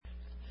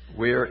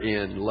We're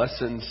in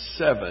lesson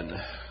 7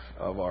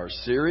 of our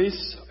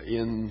series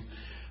in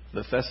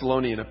the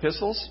Thessalonian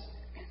epistles.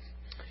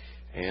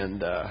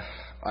 And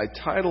I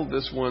titled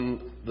this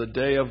one, The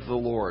Day of the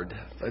Lord.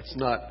 That's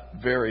not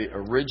very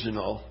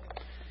original.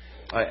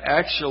 I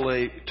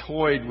actually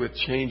toyed with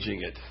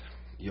changing it.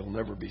 You'll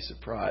never be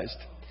surprised.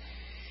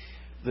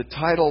 The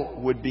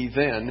title would be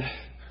then,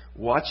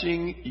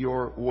 Watching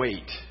Your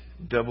Weight,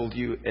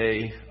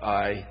 W-A-I-T.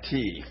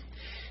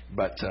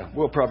 But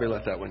we'll probably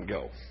let that one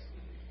go.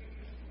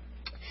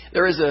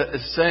 There is a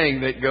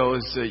saying that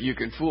goes, you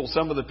can fool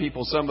some of the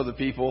people,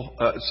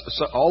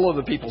 all of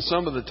the people,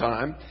 some of the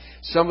time,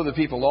 some of the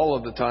people all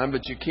of the time,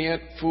 but you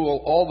can't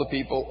fool all the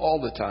people all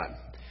the time.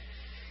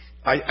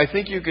 I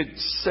think you could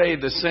say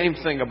the same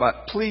thing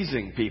about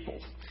pleasing people.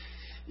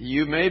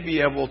 You may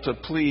be able to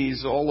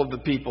please all of the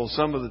people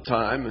some of the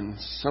time and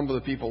some of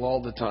the people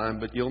all the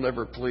time, but you'll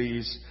never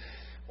please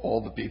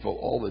all the people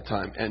all the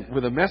time. And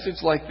with a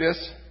message like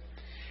this,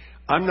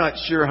 I'm not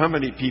sure how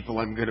many people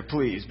I'm going to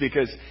please,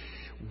 because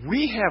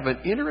we have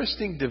an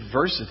interesting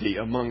diversity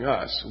among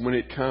us when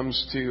it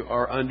comes to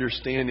our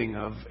understanding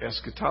of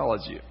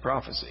eschatology,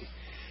 prophecy.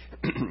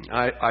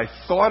 I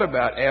thought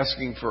about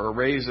asking for a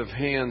raise of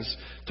hands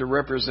to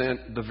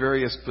represent the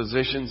various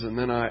positions, and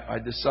then I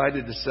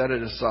decided to set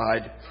it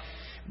aside.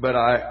 But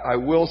I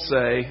will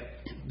say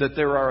that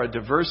there are a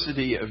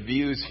diversity of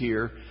views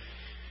here,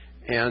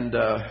 and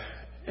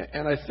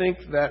I think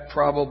that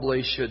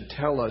probably should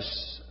tell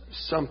us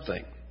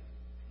something.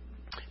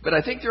 But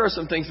I think there are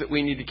some things that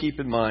we need to keep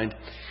in mind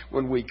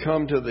when we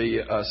come to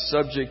the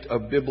subject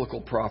of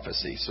biblical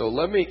prophecy. So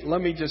let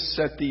me just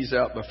set these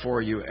out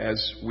before you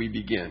as we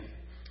begin.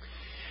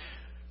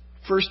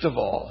 First of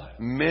all,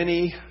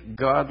 many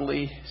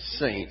godly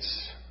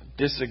saints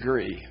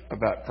disagree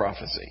about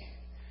prophecy.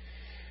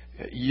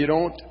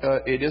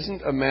 It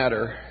isn't a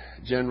matter,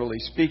 generally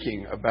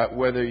speaking, about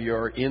whether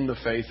you're in the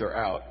faith or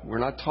out. We're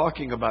not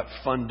talking about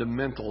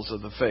fundamentals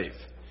of the faith.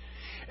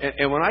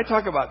 And when I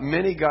talk about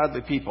many godly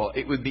people,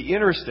 it would be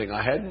interesting.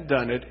 I hadn't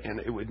done it, and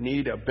it would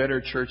need a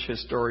better church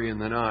historian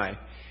than I.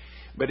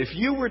 But if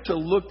you were to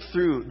look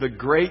through the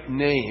great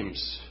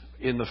names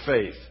in the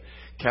faith,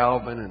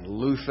 Calvin and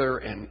Luther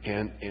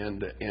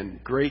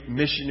and great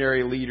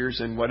missionary leaders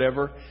and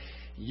whatever,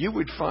 you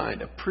would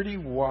find a pretty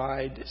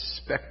wide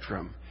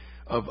spectrum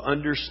of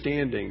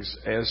understandings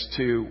as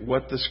to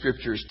what the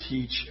Scriptures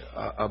teach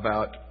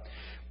about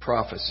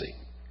prophecy.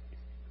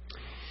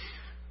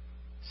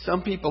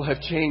 Some people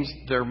have changed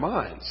their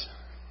minds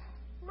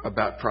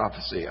about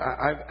prophecy.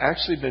 I've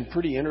actually been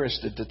pretty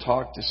interested to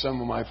talk to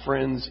some of my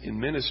friends in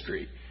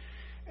ministry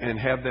and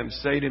have them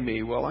say to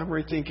me, well, I'm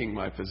rethinking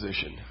my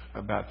position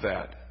about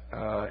that.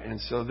 And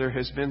so there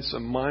has been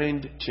some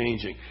mind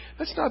changing.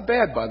 That's not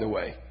bad, by the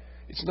way.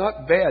 It's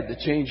not bad to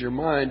change your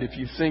mind if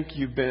you think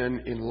you've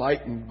been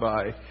enlightened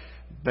by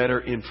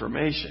better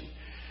information.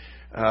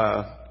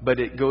 But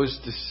it goes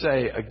to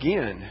say,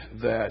 again,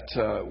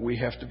 that we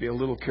have to be a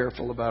little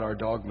careful about our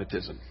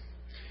dogmatism.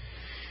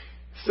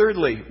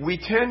 Thirdly, we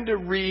tend to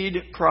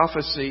read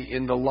prophecy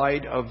in the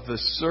light of the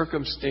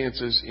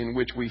circumstances in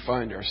which we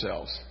find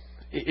ourselves.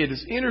 It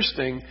is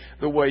interesting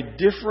the way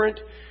different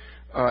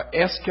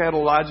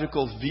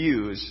eschatological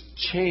views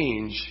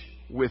change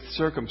with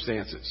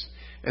circumstances.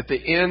 At the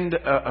end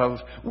of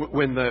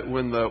when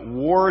the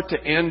war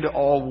to end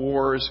all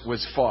wars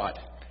was fought,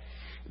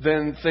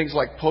 then things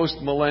like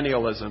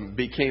postmillennialism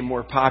became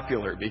more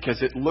popular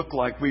because it looked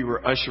like we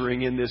were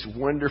ushering in this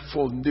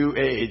wonderful new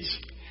age.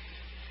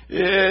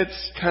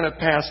 It's kind of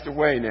passed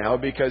away now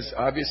because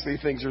obviously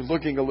things are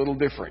looking a little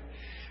different.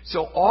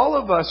 So all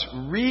of us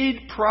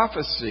read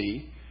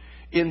prophecy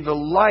in the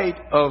light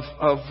of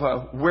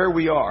where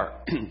we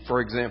are. For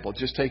example,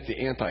 just take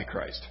the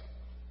Antichrist.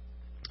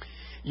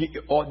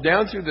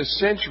 Down through the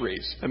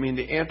centuries,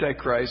 the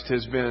Antichrist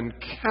has been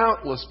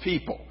countless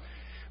people.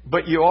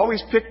 But you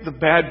always pick the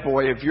bad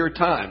boy of your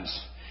times,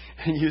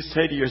 and you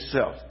say to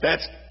yourself,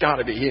 that's got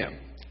to be him.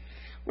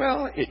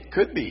 Well, it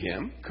could be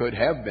him, could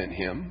have been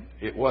him.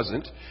 It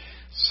wasn't.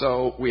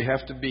 So we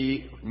have to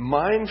be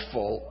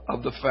mindful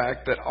of the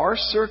fact that our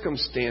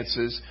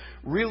circumstances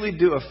really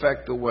do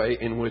affect the way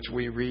in which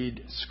we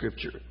read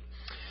Scripture.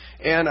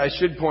 And I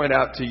should point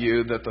out to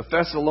you that the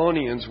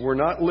Thessalonians were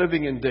not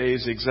living in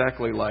days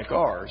exactly like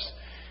ours.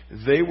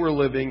 They were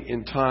living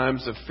in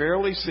times of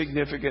fairly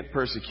significant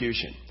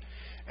persecution.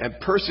 And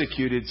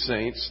persecuted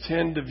saints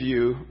tend to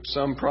view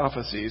some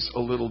prophecies a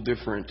little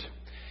different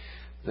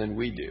than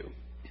we do.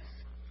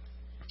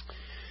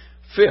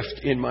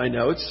 Fifth, in my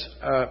notes,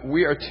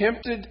 we are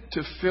tempted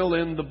to fill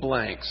in the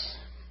blanks.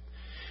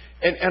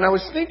 And I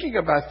was thinking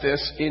about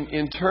this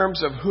in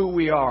terms of who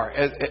we are.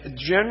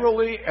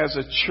 Generally, as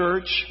a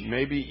church,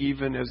 maybe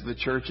even as the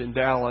church in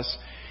Dallas,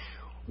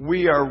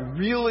 we are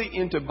really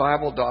into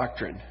Bible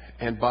doctrine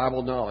and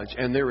Bible knowledge.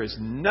 And there is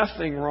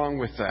nothing wrong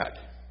with that.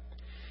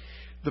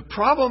 The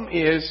problem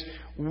is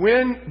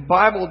when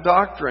Bible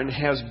doctrine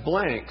has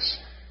blanks,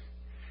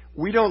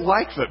 we don't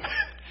like them.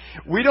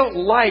 We don't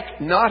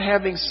like not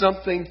having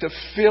something to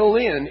fill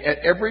in at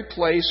every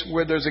place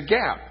where there's a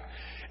gap.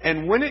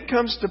 And when it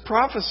comes to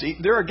prophecy,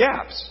 there are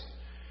gaps.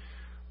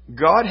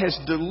 God has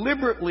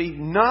deliberately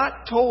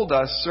not told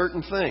us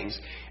certain things.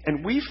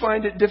 And we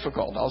find it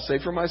difficult. I'll say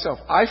for myself,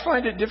 I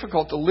find it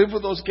difficult to live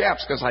with those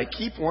gaps because I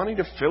keep wanting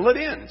to fill it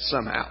in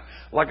somehow.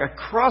 Like a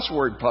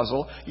crossword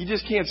puzzle, you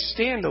just can't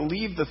stand to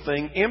leave the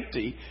thing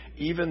empty,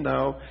 even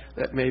though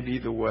that may be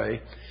the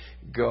way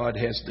God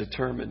has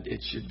determined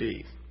it should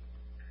be.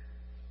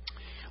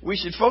 We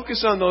should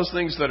focus on those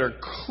things that are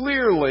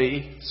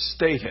clearly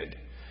stated.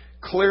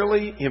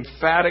 Clearly,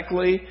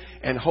 emphatically,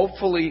 and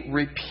hopefully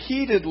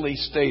repeatedly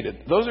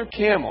stated. Those are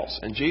camels.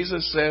 And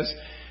Jesus says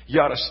you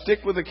ought to stick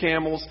with the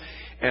camels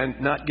and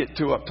not get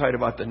too uptight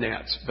about the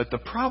gnats. But the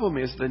problem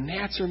is the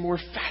gnats are more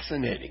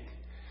fascinating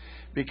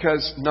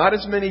because not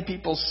as many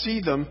people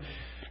see them.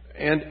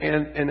 And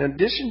in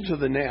addition to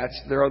the gnats,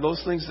 there are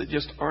those things that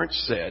just aren't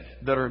said,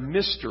 that are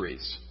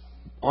mysteries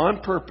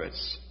on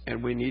purpose.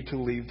 And we need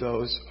to leave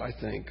those, I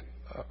think,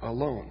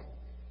 alone.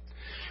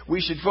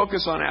 We should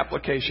focus on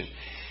application.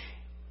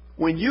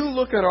 When you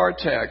look at our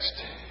text,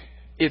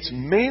 it's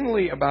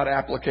mainly about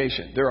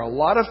application. There are a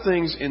lot of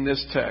things in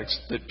this text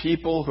that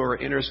people who are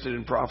interested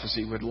in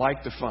prophecy would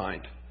like to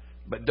find,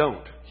 but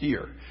don't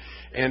here.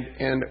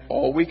 And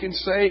all we can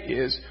say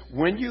is,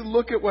 when you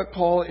look at what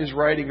Paul is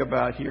writing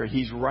about here,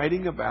 he's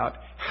writing about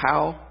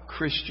how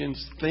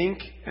Christians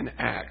think and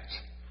act,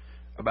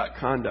 about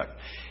conduct.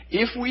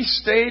 If we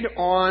stayed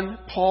on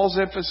Paul's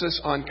emphasis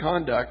on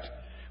conduct,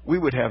 we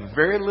would have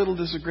very little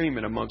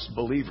disagreement amongst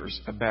believers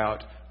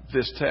about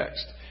this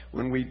text.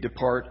 When we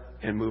depart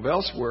and move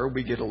elsewhere,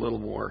 we have a little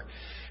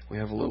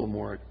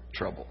more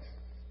trouble.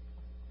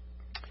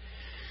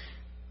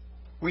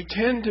 We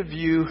tend to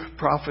view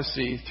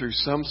prophecy through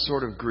some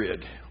sort of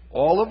grid.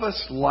 All of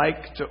us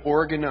like to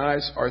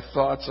organize our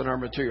thoughts and our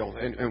material,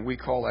 and we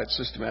call that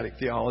systematic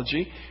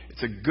theology.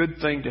 It's a good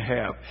thing to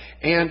have,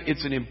 and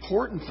it's an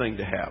important thing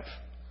to have.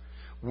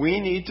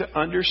 We need to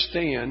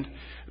understand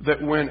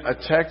that when a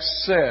text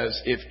says,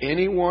 if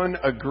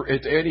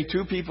any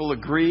two people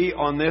agree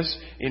on this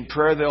in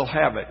prayer, they'll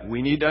have it.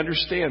 We need to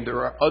understand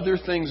there are other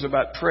things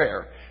about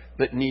prayer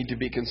that need to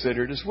be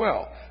considered as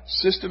well.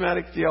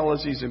 Systematic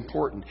theology is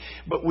important.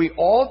 But we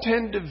all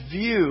tend to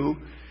view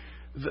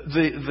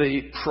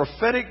the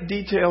prophetic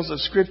details of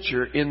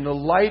Scripture in the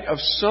light of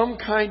some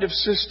kind of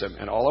system.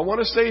 And all I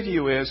want to say to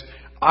you is,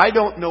 I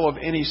don't know of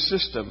any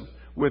system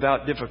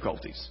without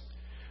difficulties.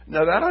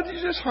 Now that ought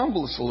to just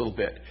humble us a little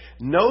bit.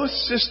 No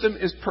system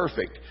is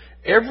perfect.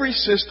 Every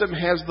system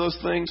has those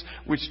things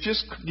which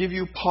just give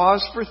you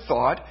pause for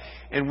thought,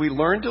 and we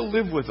learn to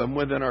live with them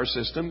within our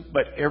system,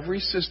 but every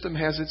system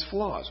has its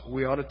flaws.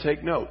 We ought to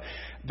take note.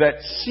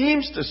 That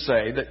seems to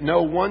say that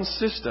no one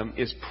system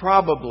is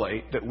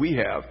probably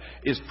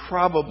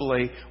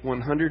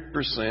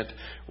 100%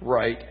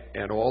 right,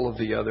 and all of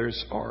the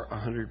others are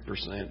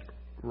 100%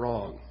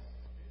 wrong.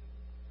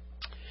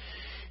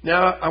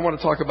 Now, I want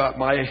to talk about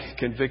my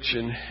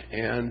conviction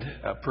and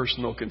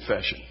personal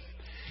confession.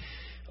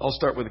 I'll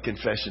start with a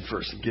confession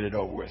first and get it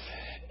over with.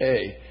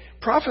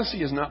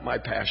 Prophecy is not my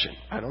passion.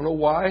 I don't know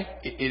why.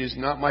 It is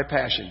not my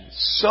passion.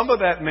 Some of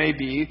that may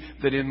be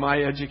that in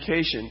my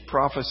education,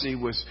 prophecy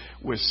was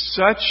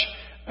such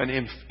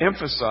an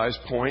emphasized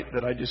point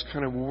that I just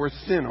kind of wore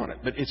thin on it.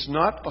 But it's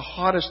not the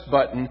hottest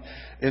button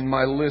in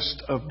my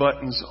list of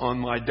buttons on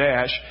my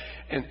dash.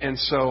 And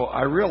so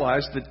I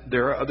realized that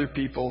there are other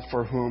people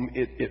for whom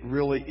it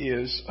really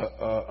is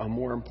a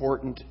more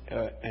important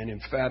and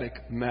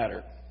emphatic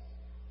matter.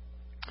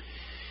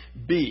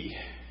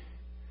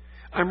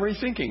 I'm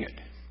rethinking it.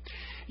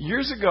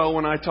 Years ago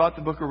when I taught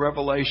the book of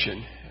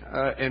Revelation,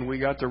 and we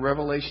got to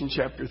Revelation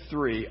chapter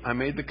 3, I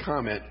made the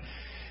comment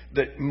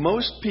that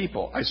most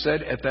people, I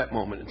said at that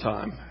moment in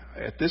time,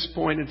 at this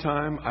point in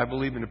time, I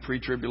believe in a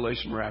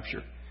pre-tribulation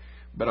rapture.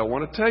 But I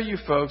want to tell you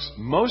folks,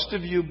 most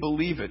of you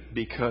believe it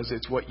because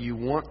it's what you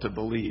want to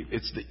believe.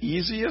 It's the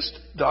easiest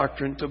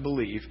doctrine to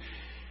believe.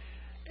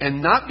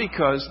 And not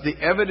because the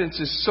evidence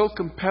is so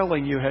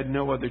compelling you had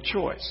no other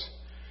choice.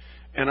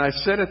 And I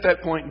said at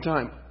that point in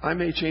time, I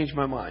may change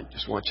my mind.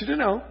 Just want you to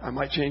know, I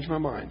might change my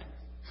mind.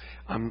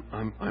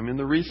 I'm in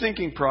the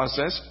rethinking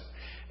process.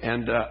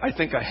 And I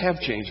think I have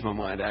changed my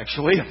mind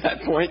actually at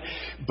that point.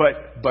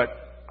 But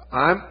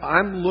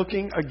I'm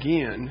looking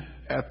again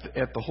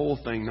at the whole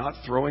thing, not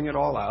throwing it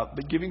all out,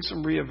 but giving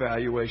some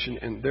reevaluation,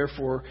 and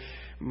therefore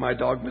my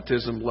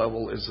dogmatism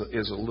level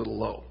is a little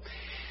low.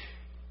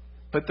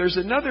 But there's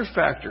another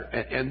factor,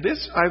 and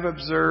this I've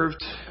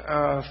observed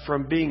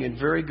from being in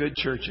very good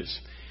churches.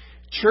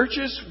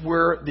 Churches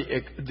where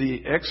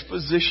the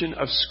exposition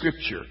of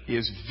Scripture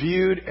is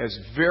viewed as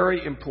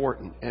very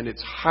important and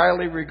it's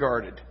highly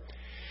regarded.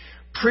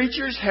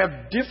 Preachers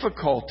have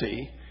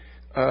difficulty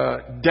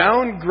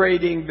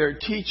downgrading their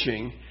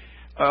teaching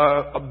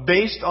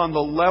based on the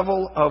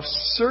level of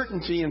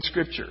certainty in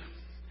Scripture.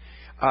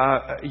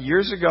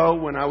 Years ago,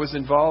 when I was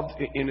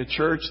involved in a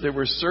church, there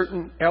were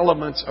certain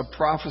elements of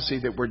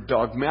prophecy that were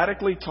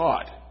dogmatically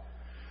taught.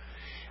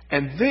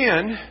 And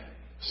then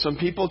some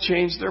people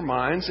changed their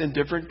minds and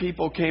different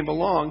people came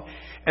along.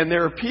 And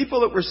there are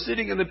people that were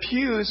sitting in the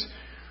pews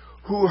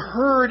who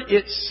heard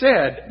it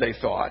said, they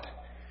thought,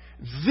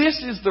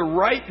 this is the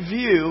right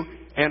view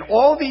and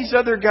all these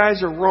other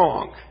guys are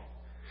wrong.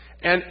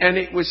 And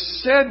it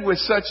was said with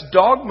such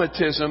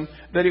dogmatism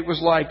that it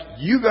was like,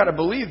 you got to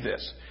believe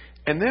this.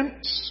 And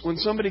then when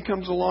somebody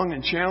comes along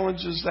and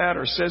challenges that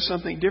or says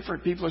something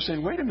different, people are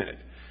saying, wait a minute.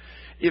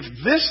 If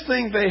this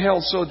thing they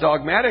held so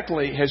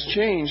dogmatically has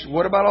changed,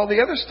 what about all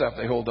the other stuff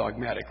they hold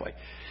dogmatically?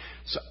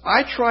 So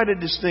I try to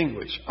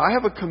distinguish. I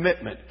have a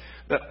commitment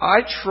that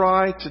I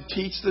try to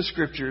teach the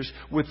Scriptures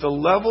with the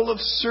level of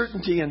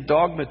certainty and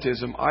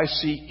dogmatism I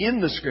see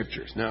in the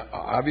Scriptures. Now,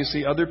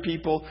 obviously, other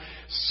people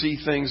see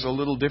things a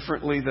little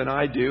differently than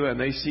I do, and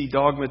they see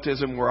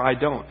dogmatism where I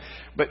don't.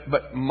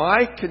 But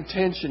my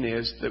contention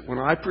is that when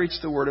I preach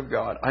the Word of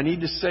God, I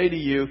need to say to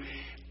you,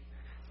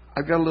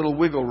 I've got a little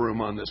wiggle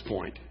room on this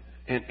point.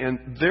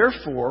 And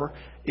therefore,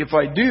 if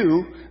I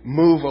do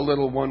move a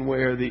little one way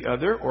or the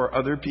other, or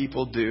other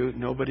people do,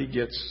 nobody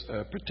gets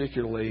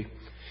particularly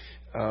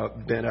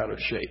bent out of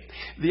shape.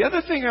 The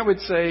other thing I would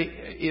say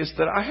is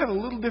that I have a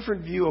little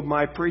different view of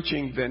my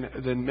preaching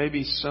than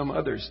maybe some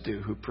others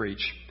do who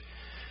preach.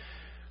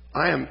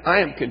 I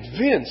am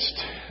convinced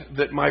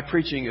that my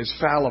preaching is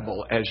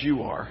fallible, as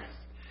you are.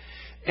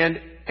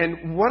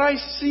 And what I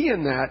see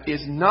in that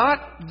is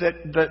not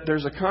that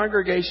there's a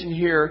congregation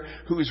here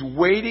who is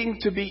waiting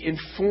to be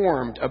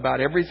informed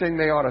about everything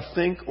they ought to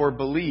think or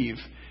believe,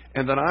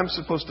 and that I'm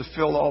supposed to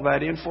fill all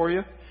that in for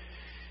you.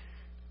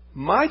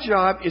 My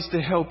job is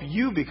to help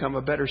you become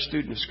a better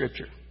student of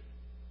Scripture.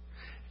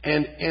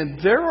 And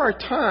there are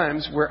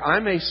times where I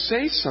may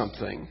say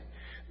something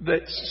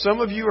that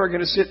some of you are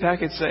going to sit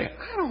back and say,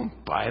 I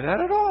don't buy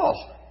that at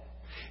all.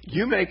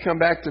 You may come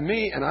back to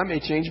me and I may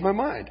change my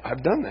mind.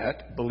 I've done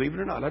that. Believe it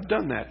or not, I've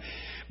done that.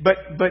 But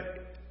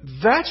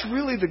that's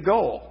really the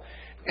goal.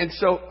 And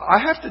so I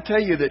have to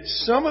tell you that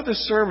some of the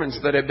sermons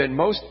that have been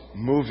most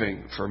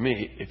moving for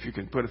me, if you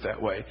can put it that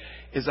way,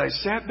 is I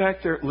sat back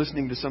there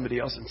listening to somebody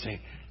else and saying,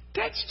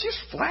 that's just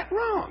flat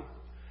wrong.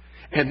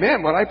 And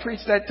man, when I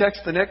preach that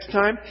text the next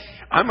time,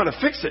 I'm going to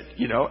fix it,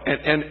 you know.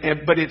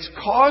 But it's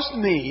caused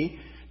me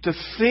to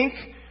think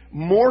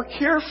more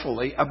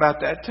carefully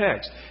about that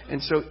text.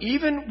 And so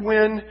even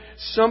when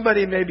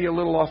somebody may be a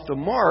little off the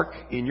mark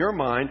in your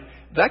mind,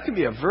 that can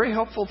be a very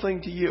helpful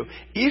thing to you.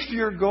 If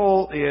your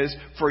goal is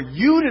for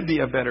you to be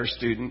a better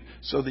student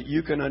so that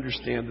you can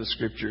understand the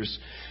Scriptures,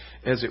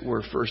 as it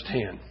were,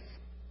 firsthand.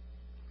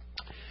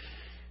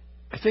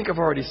 I think I've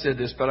already said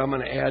this, but I'm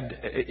going to add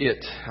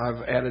it.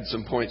 I've added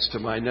some points to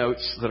my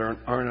notes that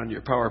aren't on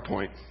your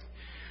PowerPoint.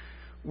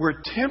 We're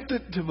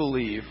tempted to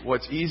believe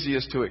what's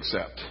easiest to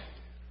accept.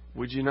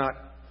 Would you not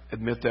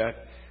admit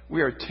that?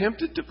 We are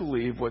tempted to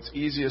believe what's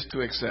easiest to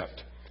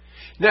accept.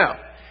 Now,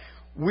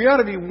 we ought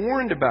to be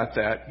warned about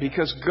that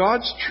because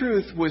God's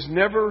truth was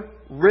never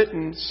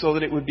written so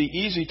that it would be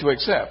easy to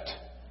accept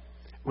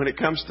when it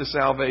comes to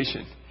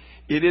salvation.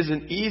 It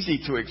isn't easy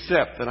to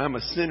accept that I'm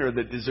a sinner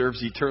that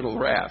deserves eternal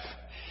wrath.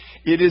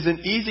 It isn't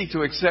easy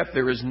to accept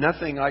there is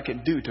nothing I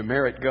can do to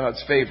merit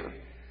God's favor,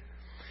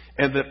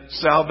 and that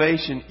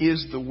salvation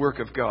is the work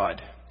of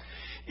God.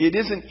 It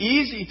isn't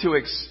easy to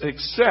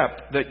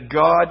accept that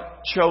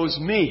God chose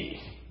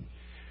me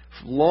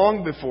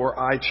long before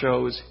I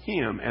chose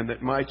Him, and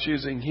that my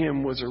choosing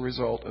Him was a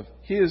result of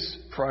His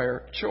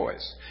prior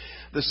choice.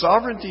 The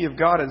sovereignty of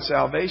God in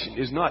salvation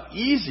is not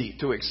easy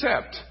to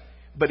accept,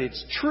 but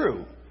it's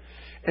true.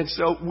 And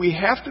so we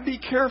have to be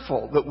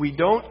careful that we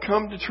don't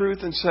come to truth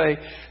and say,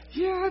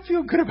 yeah, I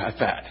feel good about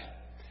that.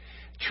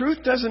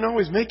 Truth doesn't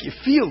always make you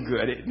feel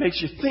good. It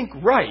makes you think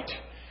right.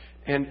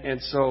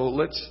 And so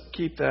let's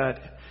keep that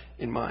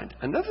in mind.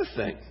 Another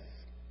thing,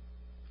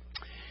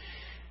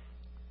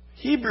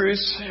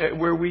 Hebrews,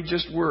 where we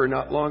just were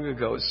not long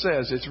ago,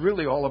 says it's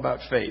really all about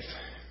faith.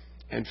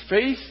 And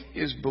faith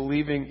is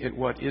believing in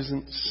what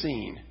isn't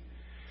seen.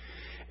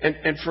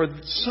 And for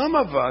some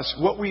of us,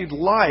 what we'd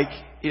like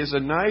is a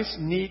nice,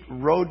 neat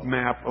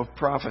roadmap of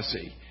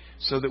prophecy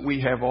so that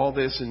we have all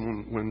this,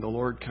 and when the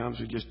Lord comes,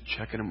 we're just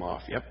checking them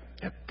off. Yep,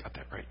 got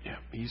that right. Yeah,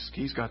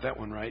 he's got that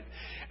one right.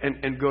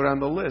 And go down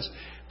the list.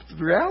 But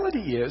the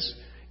reality is,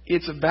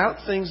 it's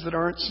about things that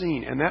aren't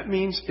seen. And that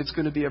means it's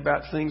going to be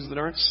about things that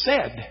aren't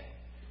said.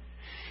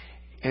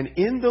 And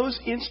in those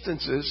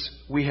instances,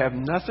 we have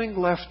nothing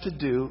left to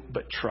do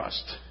but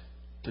trust.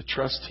 To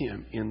trust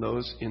Him in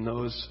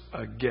those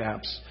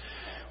gaps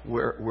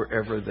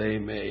wherever they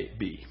may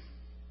be.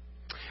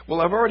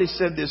 Well, I've already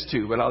said this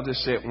too, but I'll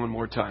just say it one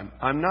more time.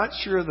 I'm not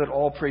sure that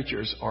all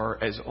preachers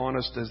are as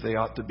honest as they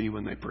ought to be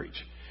when they preach.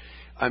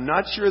 I'm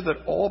not sure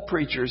that all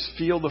preachers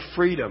feel the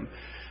freedom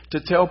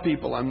to tell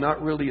people, I'm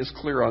not really as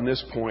clear on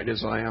this point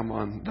as I am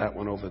on that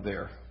one over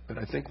there. But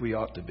I think we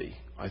ought to be.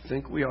 I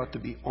think we ought to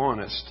be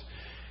honest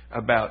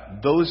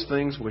about those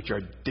things which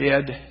are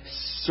dead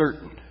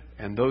certain,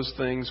 and those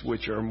things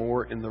which are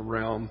more in the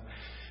realm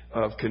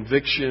of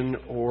conviction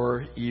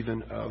or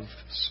even of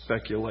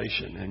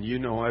speculation. And you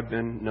know I've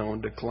been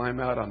known to climb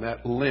out on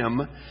that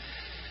limb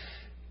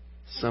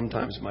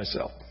sometimes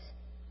myself.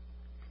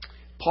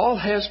 Paul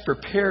has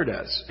prepared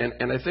us.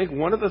 And I think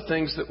one of the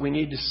things that we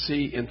need to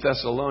see in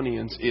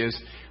Thessalonians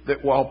is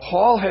that while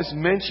Paul has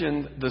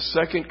mentioned the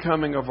second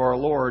coming of our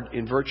Lord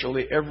in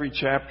virtually every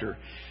chapter,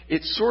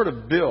 it sort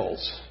of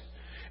builds.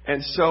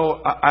 And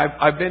so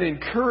I've been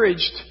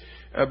encouraged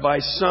by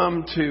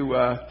some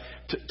to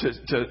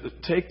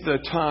take the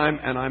time,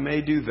 and I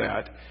may do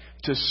that,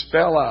 to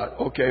spell out,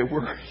 okay,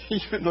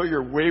 even though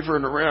you're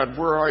wavering around,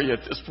 where are you at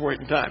this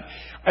point in time?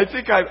 I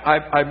think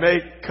I may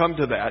come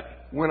to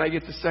that when I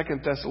get to 2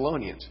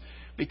 Thessalonians,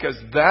 because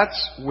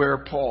that's where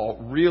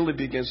Paul really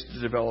begins to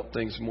develop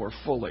things more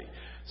fully.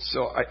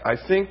 So I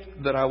think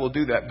that I will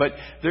do that. But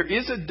there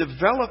is a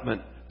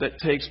development that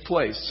takes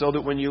place, so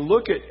that when you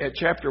look at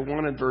chapter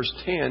 1 and verse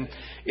 10,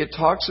 it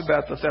talks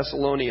about the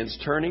Thessalonians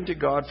turning to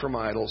God from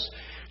idols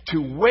to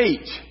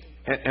wait.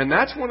 And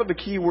that's one of the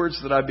key words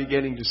that I'm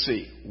beginning to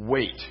see.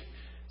 Wait.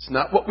 It's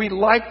not what we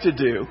like to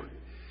do,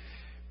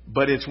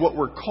 but it's what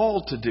we're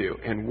called to do.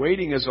 And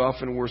waiting is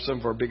often where some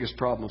of our biggest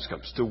problems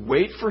come. To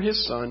wait for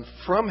His Son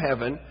from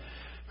heaven,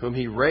 whom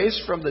He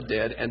raised from the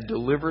dead and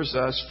delivers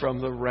us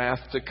from the wrath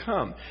to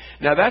come.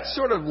 Now that's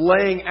sort of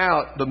laying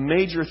out the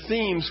major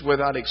themes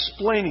without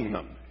explaining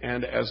them.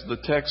 And as the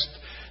text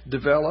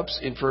develops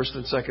in 1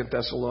 and 2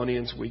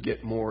 Thessalonians, we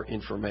get more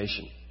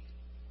information.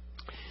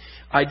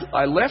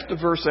 I left a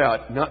verse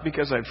out, not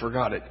because I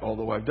forgot it,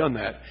 although I've done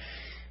that,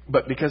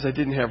 but because I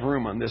didn't have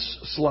room on this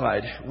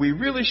slide. We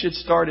really should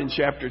start in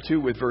chapter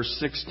 2 with verse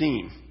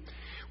 16,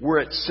 where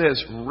it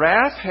says,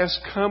 wrath has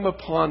come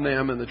upon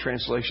them, and the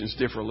translations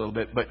differ a little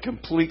bit, but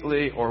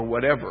completely or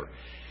whatever.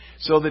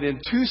 So that in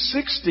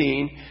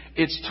 2:16,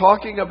 it's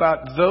talking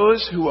about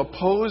those who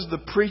oppose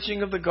the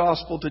preaching of the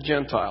gospel to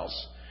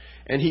Gentiles.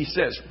 And he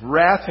says,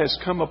 wrath has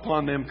come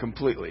upon them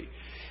completely.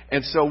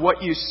 And so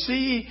what you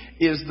see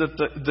is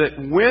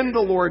that when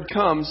the Lord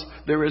comes,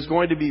 there is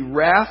going to be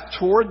wrath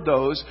toward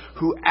those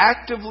who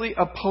actively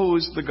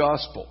oppose the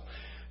gospel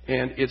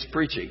and its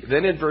preaching.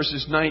 Then in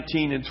verses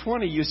 19 and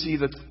 20, you see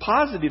the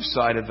positive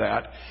side of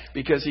that,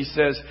 because he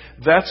says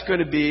that's going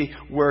to be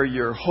where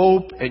your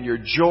hope and your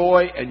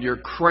joy and your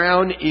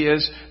crown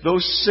is.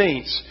 Those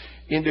saints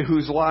into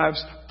whose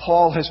lives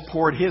Paul has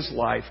poured his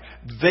life,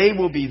 they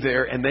will be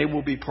there, and they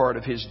will be part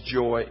of his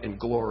joy and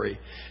glory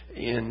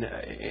in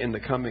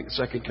the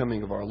second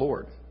coming of our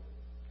Lord.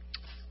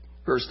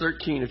 Verse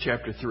 13 of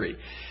chapter 3.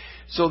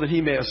 So that He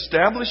may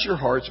establish your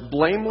hearts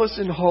blameless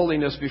in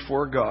holiness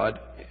before God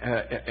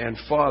and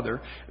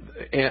Father,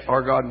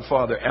 our God and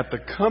Father, at the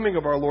coming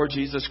of our Lord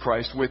Jesus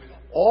Christ with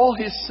all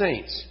His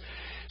saints.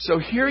 So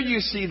here you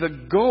see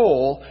the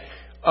goal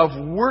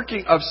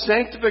of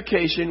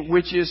sanctification,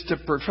 which is to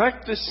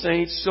perfect the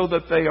saints so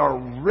that they are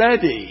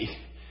ready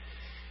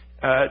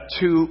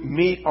to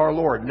meet our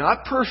Lord.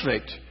 Not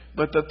perfect,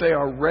 but that they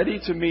are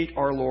ready to meet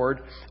our Lord.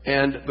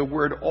 And the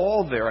word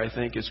all there, I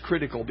think, is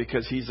critical,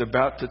 because he's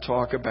about to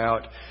talk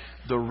about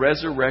the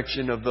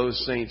resurrection of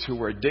those saints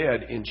who are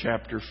dead in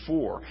chapter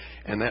 4.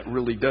 And that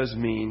really does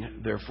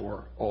mean,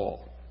 therefore,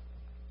 all.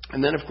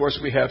 And then, of course,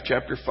 we have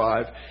chapter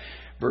 5,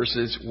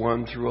 verses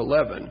 1 through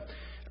 11,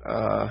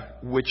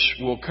 which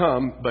will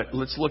come. But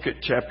let's look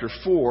at chapter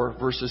 4,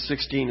 verses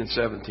 16 and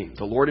 17.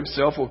 The Lord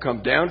Himself will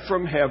come down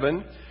from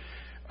heaven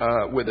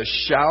with a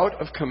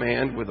shout of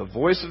command, with the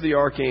voice of the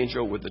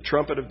archangel, with the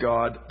trumpet of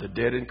God. The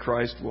dead in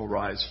Christ will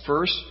rise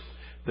first.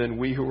 Then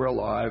we who are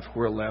alive,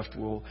 who are left,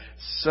 will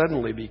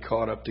suddenly be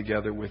caught up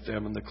together with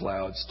them in the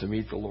clouds to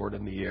meet the Lord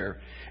in the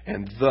air.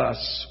 And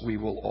thus we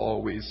will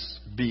always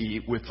be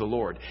with the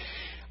Lord.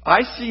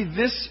 I see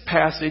this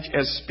passage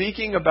as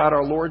speaking about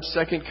our Lord's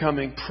second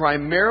coming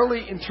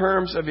primarily in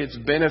terms of its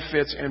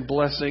benefits and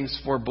blessings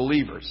for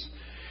believers.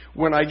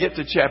 When I get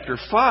to chapter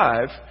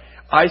 5,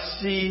 I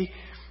see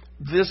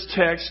this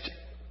text,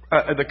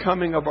 the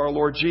coming of our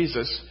Lord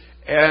Jesus,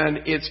 and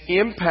its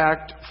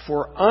impact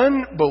for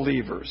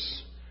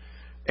unbelievers,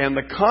 and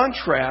the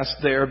contrast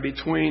there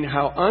between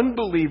how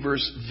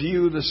unbelievers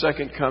view the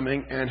second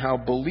coming and how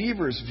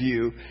believers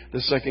view the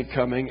second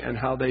coming, and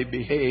how they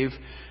behave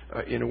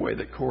in a way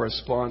that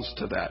corresponds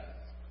to that.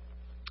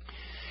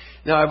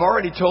 Now, I've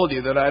already told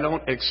you that I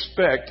don't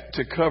expect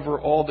to cover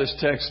all this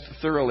text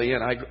thoroughly,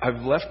 and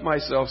I've left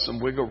myself some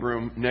wiggle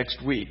room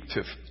next week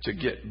to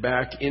get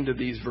back into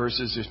these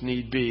verses if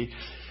need be.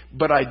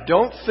 But I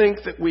don't think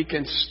that we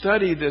can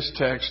study this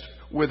text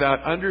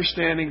without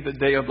understanding the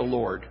day of the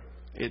Lord.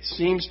 It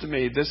seems to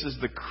me this is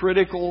the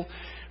critical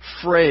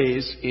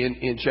phrase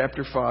in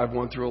chapter 5,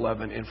 1 through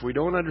 11. And if we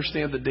don't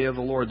understand the day of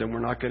the Lord, then we're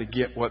not going to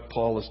get what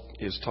Paul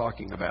is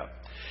talking about.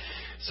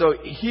 So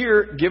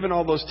here, given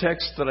all those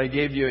texts that I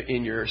gave you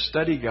in your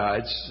study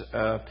guides,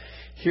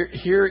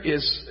 here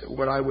is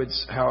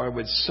how I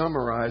would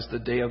summarize the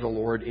day of the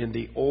Lord in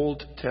the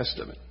Old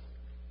Testament.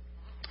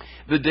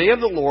 The day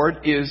of the Lord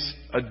is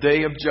a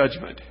day of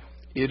judgment.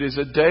 It is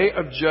a day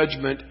of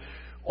judgment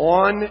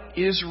on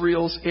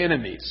Israel's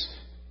enemies.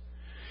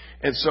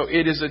 And so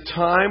it is a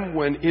time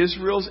when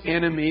Israel's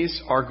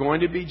enemies are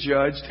going to be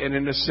judged, and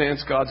in a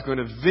sense, God's going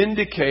to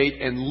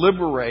vindicate and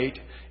liberate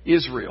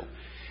Israel.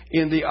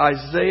 In the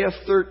Isaiah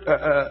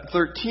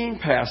 13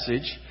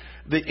 passage,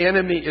 the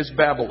enemy is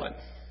Babylon.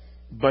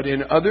 But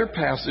in other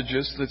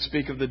passages that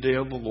speak of the day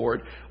of the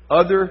Lord,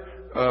 other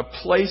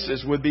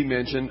places would be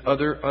mentioned,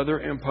 other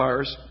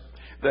empires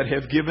that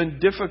have given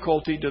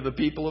difficulty to the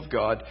people of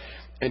God,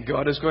 and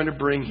God is going to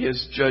bring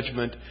His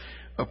judgment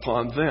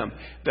upon them.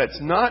 That's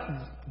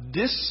not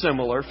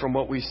dissimilar from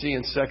what we see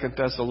in 2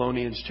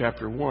 Thessalonians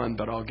chapter 1,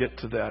 but I'll get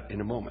to that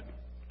in a moment.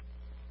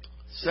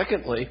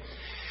 Secondly,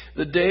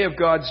 the day of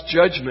God's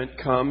judgment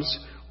comes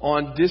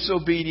on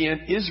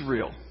disobedient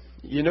Israel.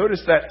 You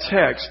notice that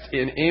text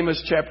in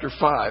Amos chapter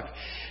 5.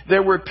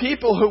 There were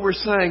people who were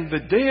saying, the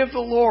day of the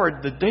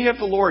Lord, the day of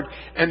the Lord,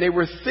 and they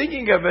were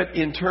thinking of it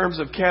in terms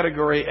of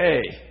category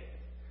A.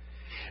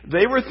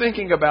 They were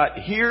thinking about,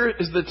 here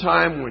is the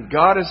time when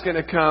God is going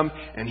to come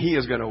and He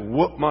is going to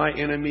whoop my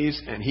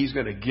enemies and He's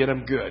going to get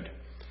them good.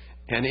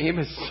 And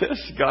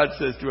God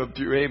says to him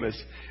through Amos,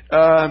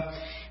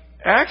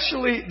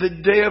 actually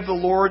the day of the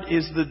Lord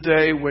is the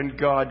day when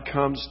God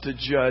comes to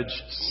judge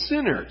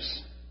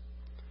sinners.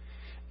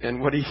 And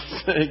what he's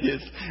saying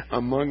is,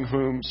 among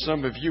whom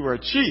some of you are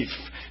chief,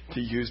 to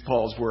use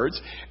Paul's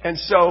words. And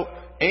so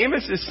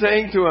Amos is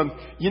saying to him,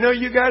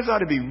 you guys ought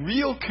to be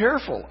real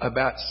careful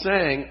about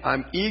saying,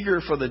 I'm eager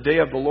for the day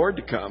of the Lord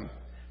to come,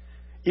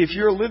 if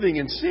you're living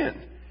in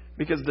sin.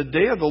 Because the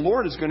day of the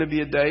Lord is going to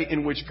be a day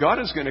in which God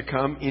is going to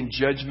come in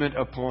judgment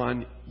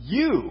upon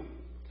you.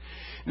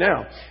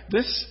 Now,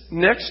 this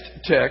next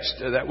text,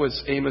 that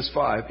was Amos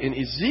 5, in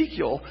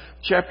Ezekiel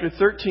chapter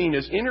 13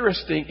 is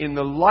interesting in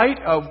the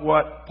light of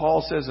what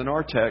Paul says in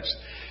our text,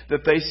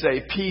 that they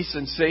say peace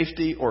and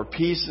safety or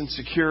peace and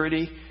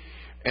security.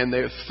 And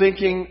they're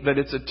thinking that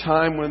it's a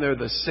time when they're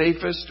the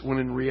safest, when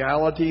in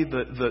reality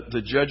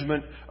the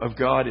judgment of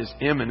God is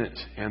imminent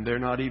and they're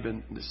not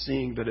even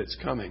seeing that it's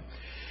coming.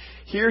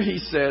 Here he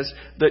says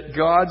that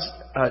God's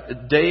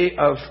day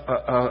of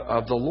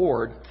the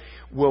Lord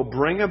will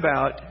bring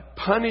about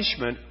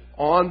punishment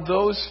on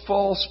those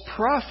false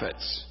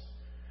prophets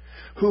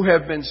who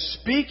have been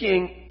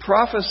speaking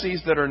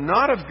prophecies that are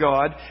not of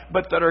God,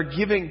 but that are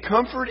giving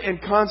comfort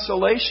and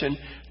consolation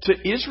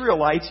to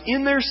Israelites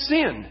in their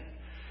sin.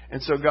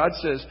 And so God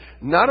says,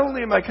 not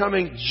only am I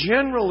coming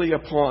generally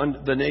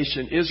upon the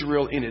nation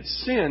Israel in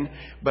its sin,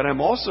 but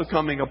I'm also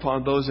coming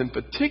upon those in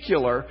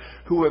particular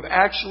who have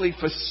actually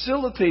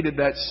facilitated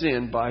that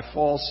sin by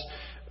false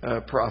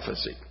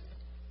prophecy.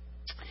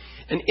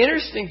 An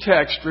interesting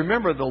text,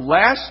 remember the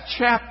last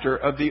chapter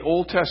of the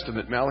Old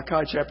Testament,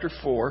 Malachi chapter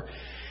 4,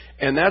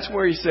 and that's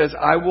where he says,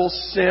 I will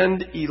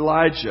send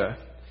Elijah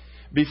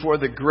before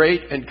the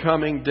great and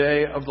coming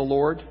day of the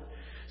Lord.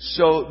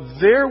 So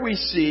there we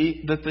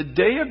see that the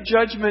day of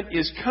judgment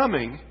is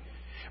coming,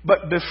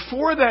 but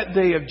before that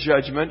day of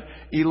judgment,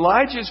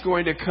 Elijah is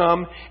going to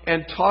come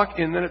and talk,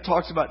 and then it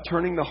talks about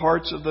turning the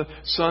hearts of the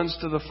sons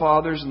to the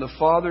fathers and the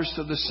fathers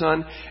to the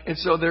son. And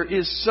so there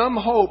is some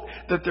hope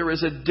that there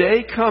is a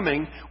day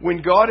coming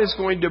when God is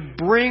going to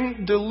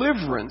bring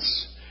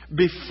deliverance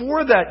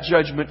before that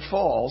judgment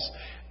falls.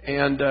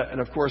 And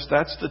of course,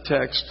 that's the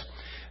text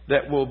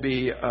that will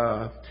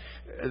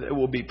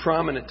be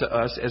prominent to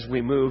us as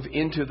we move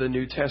into the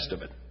New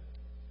Testament.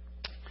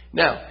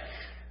 Now,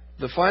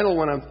 the final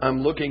one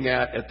I'm looking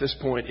at this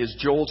point is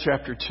Joel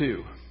chapter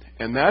 2.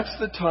 And that's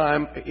the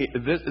time,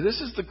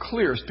 this is the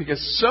clearest, because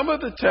some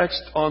of the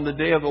texts on the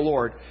day of the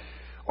Lord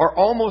are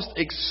almost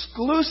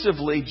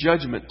exclusively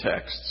judgment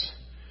texts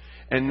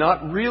and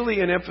not really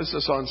an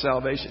emphasis on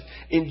salvation.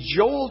 In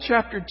Joel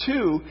chapter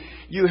 2,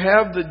 you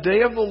have the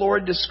day of the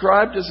Lord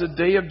described as a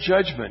day of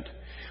judgment.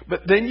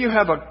 But then you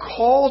have a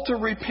call to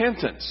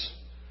repentance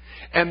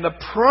and the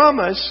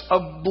promise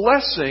of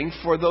blessing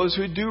for those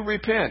who do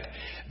repent.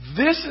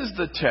 This is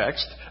the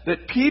text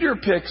that Peter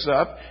picks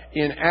up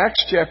in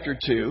Acts chapter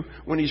 2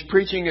 when he's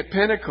preaching at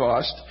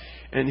Pentecost,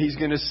 and he's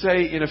going to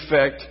say, in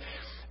effect,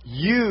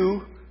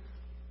 you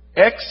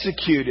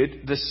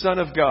executed the Son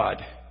of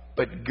God,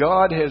 but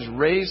God has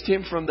raised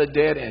Him from the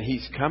dead and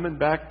He's coming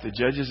back to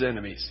judge His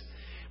enemies.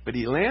 But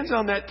he lands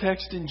on that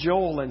text in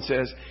Joel and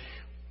says,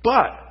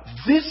 but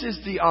this is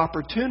the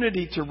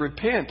opportunity to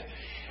repent.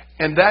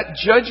 And that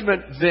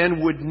judgment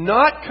then would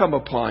not come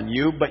upon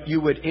you, but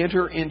you would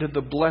enter into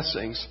the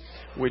blessings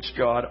which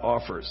God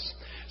offers.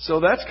 So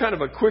that's kind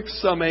of a quick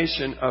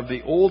summation of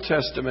the Old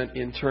Testament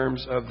in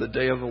terms of the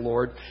day of the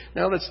Lord.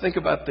 Now let's think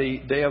about the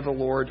day of the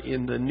Lord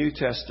in the New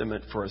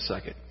Testament for a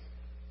second.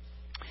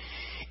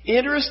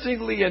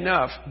 Interestingly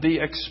enough, the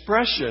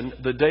expression,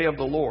 the day of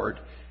the Lord,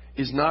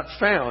 is not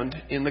found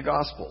in the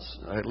Gospels,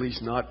 at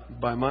least not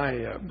by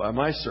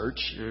my search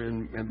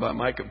and by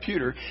my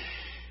computer.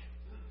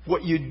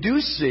 What you do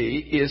see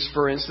is,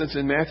 for instance,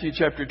 in Matthew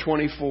chapter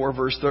 24,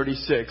 verse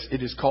 36,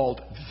 it is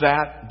called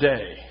that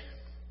day.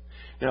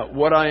 Now,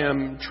 what I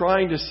am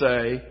trying to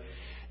say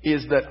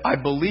is that I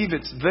believe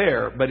it's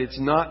there, but it's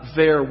not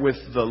there with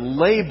the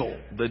label,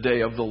 the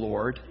day of the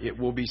Lord. It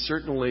will be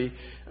certainly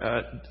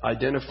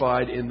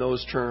identified in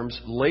those terms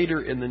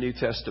later in the New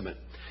Testament.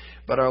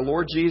 But our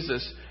Lord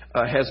Jesus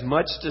has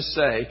much to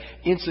say.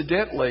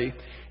 Incidentally,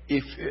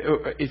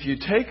 if you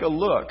take a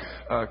look,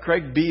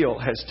 Craig Beale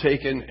has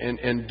taken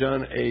and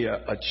done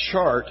a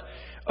chart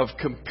of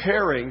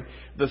comparing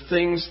the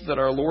things that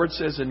our Lord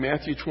says in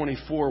Matthew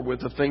 24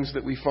 with the things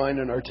that we find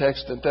in our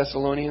text in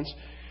Thessalonians,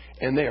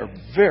 and they are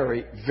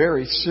very,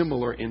 very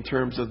similar in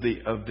terms of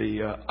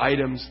the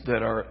items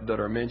that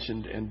are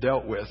mentioned and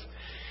dealt with.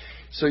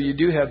 So you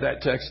do have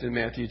that text in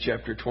Matthew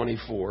chapter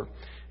 24,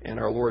 and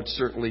our Lord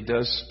certainly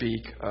does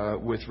speak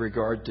with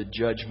regard to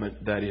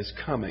judgment that is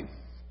coming.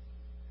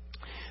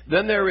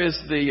 Then there is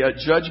the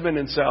judgment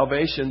and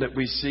salvation that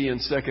we see in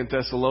 2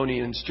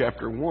 Thessalonians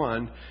chapter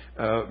 1,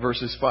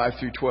 verses 5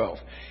 through 12.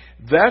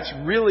 That's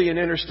really an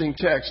interesting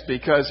text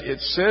because it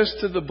says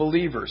to the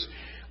believers,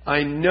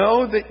 I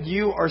know that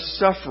you are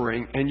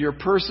suffering and you're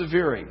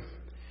persevering.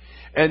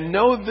 And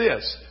know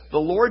this, the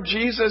Lord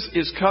Jesus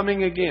is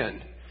coming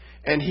again.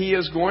 And He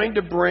is going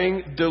to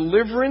bring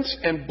deliverance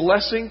and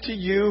blessing to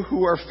you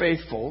who are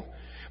faithful.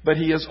 But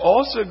He is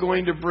also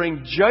going to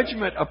bring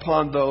judgment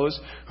upon those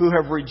who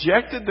have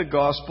rejected the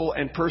gospel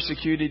and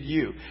persecuted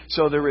you.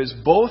 So there is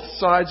both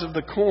sides of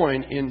the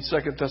coin in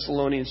 2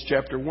 Thessalonians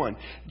chapter 1.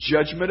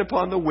 Judgment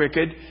upon the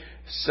wicked,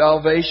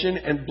 salvation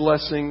and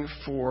blessing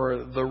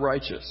for the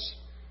righteous.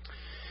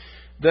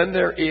 Then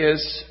there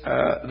is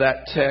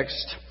that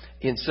text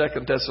in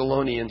 2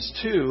 Thessalonians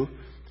 2,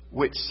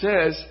 which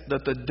says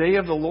that the day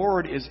of the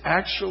Lord is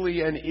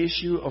actually an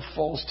issue of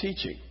false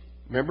teaching.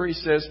 Remember, he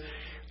says,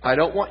 I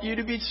don't want you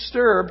to be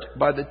disturbed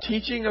by the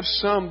teaching of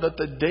some that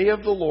the day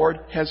of the Lord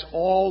has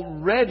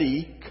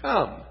already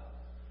come.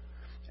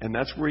 And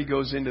that's where he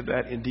goes into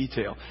that in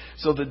detail.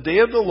 So the day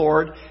of the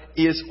Lord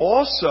is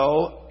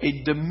also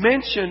a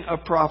dimension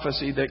of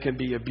prophecy that can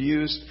be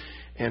abused,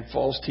 and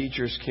false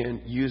teachers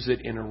can use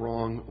it in a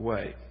wrong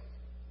way.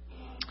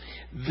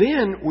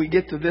 Then we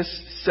get to this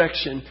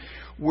section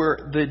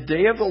where the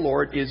day of the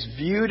Lord is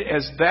viewed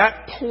as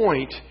that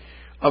point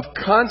of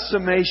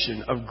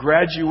consummation, of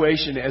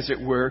graduation, as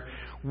it were,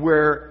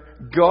 where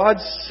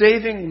God's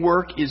saving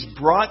work is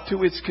brought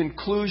to its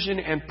conclusion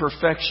and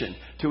perfection,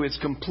 to its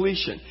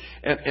completion.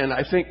 And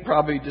I think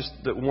probably just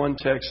the one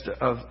text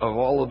of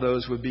all of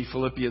those would be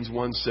Philippians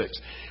 1:6.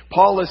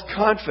 Paul is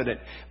confident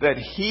that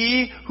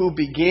He who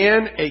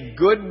began a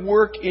good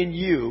work in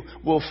you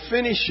will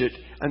finish it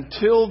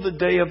until the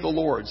day of the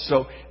Lord.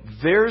 So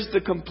there's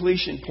the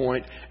completion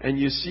point, and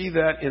you see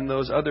that in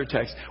those other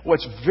texts.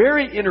 What's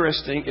very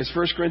interesting is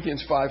 1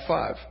 Corinthians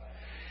 5:5.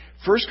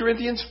 1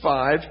 Corinthians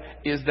 5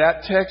 is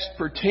that text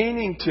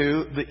pertaining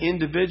to the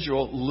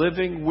individual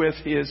living with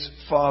his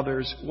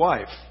father's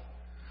wife.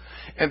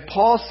 And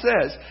Paul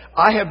says,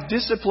 I have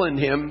disciplined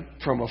him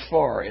from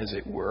afar, as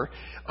it were.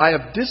 I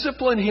have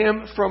disciplined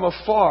him from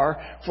afar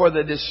for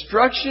the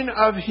destruction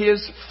of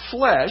his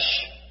flesh,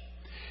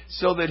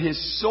 so that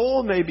his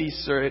soul may be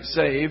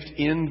saved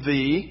in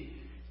the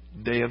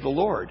day of the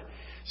Lord.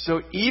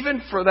 So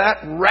even for that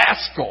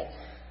rascal,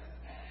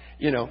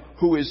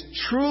 who is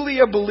truly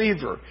a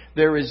believer,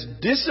 there is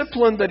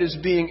discipline that is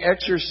being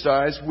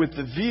exercised with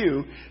the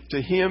view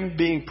to him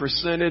being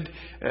presented,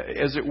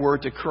 as it were,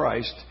 to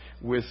Christ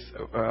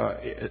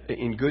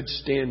in good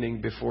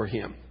standing before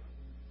Him.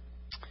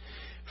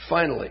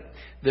 Finally,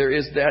 there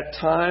is that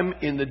time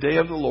in the day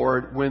of the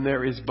Lord when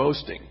there is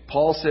boasting.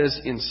 Paul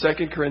says in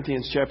 2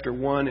 Corinthians chapter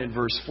 1 and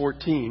verse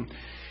 14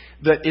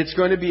 that it's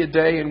going to be a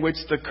day in which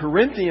the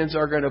Corinthians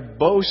are going to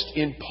boast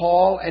in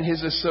Paul and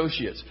his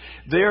associates.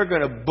 They are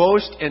going to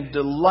boast and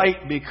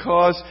delight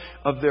because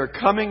of their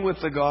coming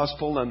with the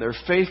gospel and their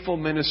faithful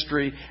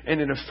ministry,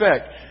 and in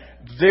effect,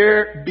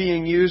 they're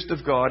being used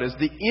of God as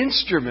the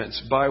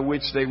instruments by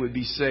which they would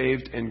be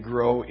saved and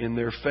grow in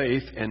their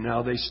faith, and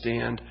now they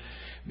stand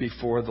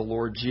before the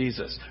Lord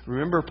Jesus.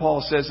 Remember,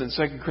 Paul says in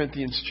 2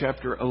 Corinthians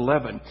chapter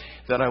 11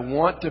 that I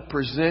want to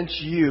present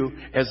you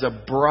as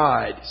a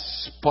bride,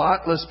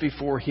 spotless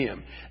before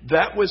Him.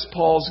 That was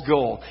Paul's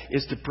goal,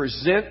 is to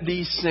present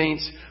these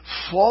saints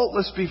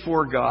faultless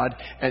before God.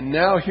 And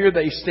now here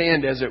they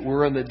stand, as it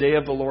were, on the day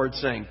of the Lord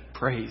saying,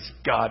 praise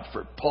God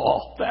for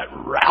Paul, that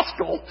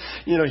rascal.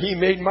 He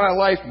made my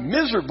life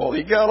miserable.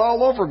 He got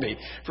all over me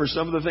for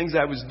some of the things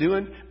I was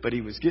doing, but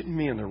he was getting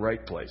me in the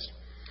right place.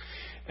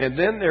 And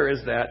then there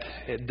is that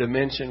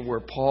dimension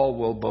where Paul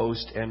will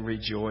boast and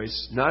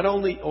rejoice, not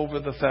only over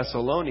the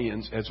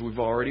Thessalonians, as we've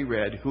already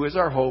read, who is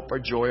our hope, our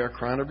joy, our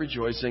crown of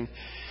rejoicing,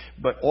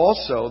 but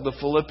also the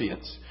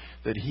Philippians,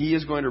 that he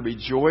is going to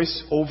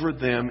rejoice over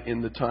them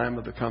in the time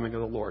of the coming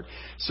of the Lord.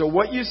 So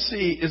what you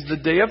see is the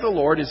day of the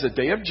Lord is a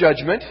day of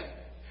judgment,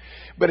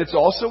 but it's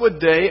also a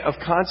day of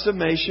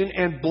consummation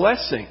and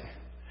blessing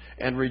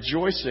and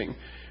rejoicing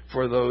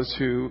for those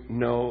who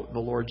know the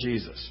Lord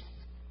Jesus.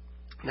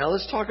 Now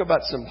let's talk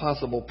about some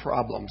possible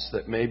problems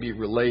that may be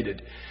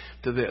related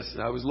to this.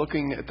 I was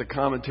looking at the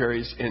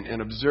commentaries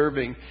and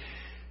observing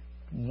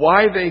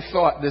why they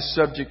thought this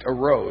subject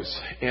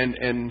arose.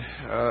 And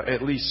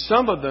at least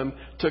some of them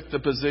took the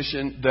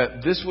position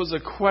that this was a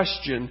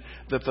question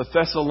that the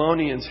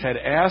Thessalonians had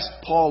asked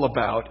Paul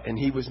about, and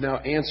he was now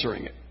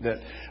answering it.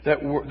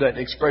 That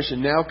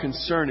expression, now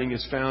concerning,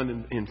 is found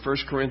in 1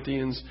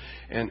 Corinthians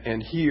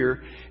and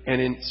here.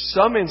 And in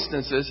some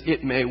instances,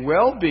 it may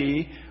well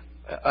be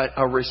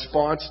a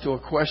response to a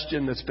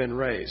question that's been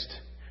raised.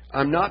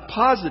 I'm not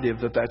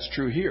positive that that's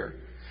true here.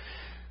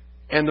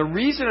 And the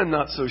reason I'm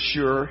not so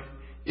sure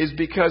is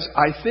because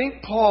I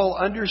think Paul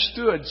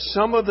understood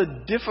some of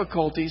the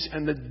difficulties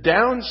and the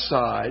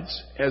downsides,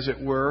 as it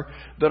were,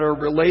 that are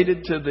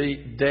related to the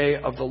day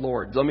of the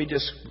Lord. Let me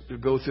just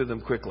go through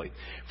them quickly.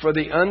 For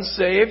the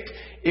unsaved,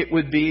 it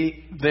would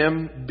be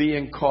them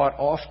being caught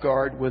off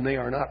guard when they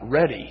are not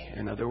ready.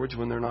 In other words,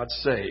 when they're not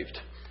saved.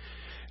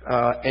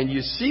 And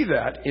you see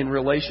that in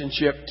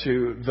relationship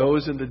to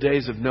those in the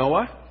days of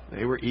Noah.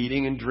 They were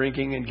eating and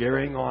drinking and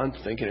carrying on,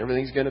 thinking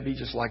everything's going to be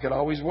just like it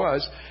always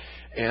was.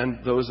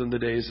 And those in the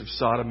days of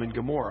Sodom and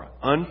Gomorrah.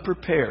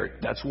 Unprepared.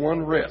 That's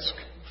one risk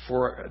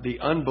for the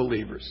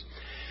unbelievers.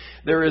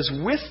 There is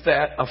with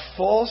that a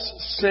false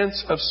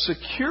sense of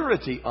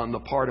security on the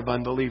part of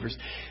unbelievers.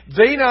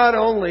 They not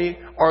only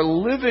are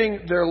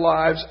living their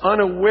lives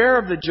unaware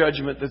of the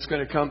judgment that's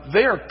going to come,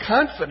 they are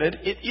confident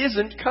it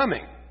isn't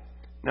coming.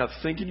 Now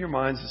think in your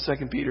minds of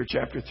 2 Peter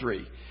chapter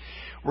 3,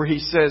 where he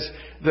says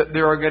that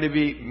there are going to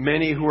be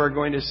many who are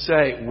going to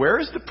say, where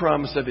is the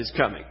promise of His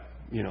coming?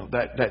 You know,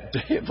 that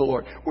day of the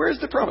Lord. Where's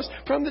the promise?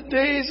 From the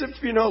days of,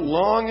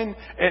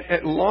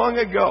 long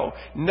ago.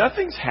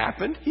 Nothing's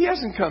happened. He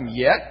hasn't come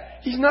yet.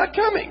 He's not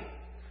coming.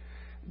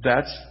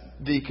 That's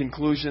the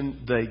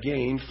conclusion they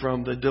gained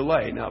from the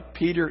delay. Now,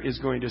 Peter is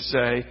going to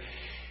say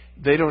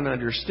they don't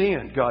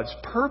understand God's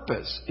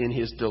purpose in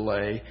His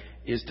delay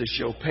is to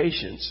show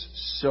patience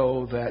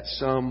so that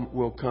some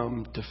will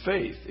come to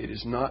faith. It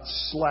is not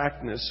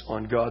slackness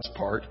on God's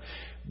part,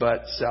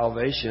 but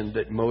salvation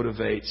that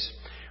motivates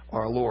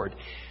our Lord.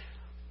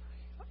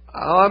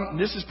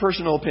 This is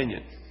personal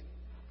opinion,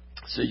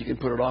 so you can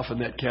put it off in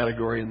that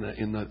category in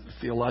the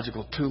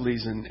theological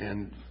toolies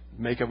and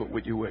make of it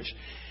what you wish.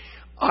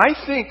 I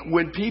think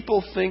when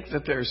people think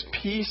that there's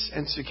peace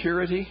and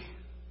security,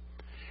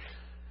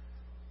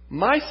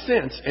 my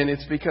sense, and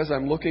it's because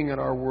I'm looking at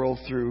our world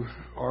through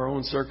our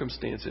own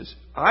circumstances,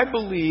 I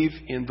believe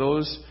in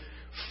those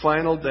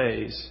final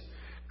days,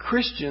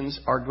 Christians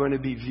are going to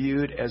be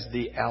viewed as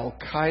the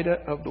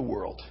Al-Qaeda of the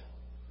world.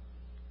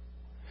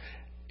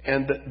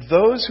 And that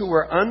those who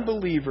are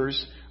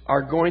unbelievers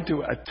are going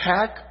to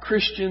attack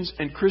Christians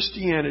and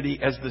Christianity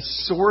as the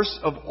source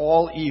of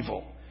all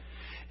evil.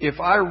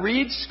 If I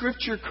read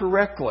Scripture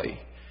correctly,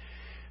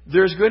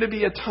 there's going to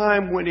be a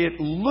time when it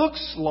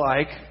looks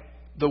like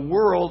the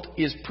world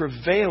is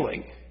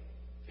prevailing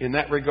in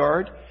that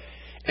regard.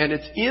 And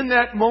it's in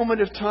that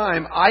moment of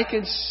time I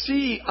can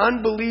see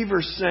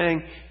unbelievers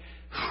saying,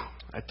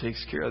 that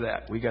takes care of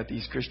that. We got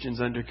these Christians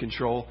under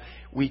control.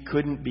 We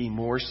couldn't be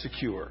more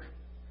secure.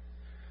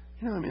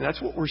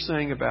 That's what we're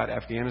saying about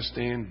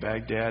Afghanistan,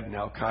 Baghdad, and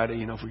Al-Qaeda.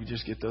 If we could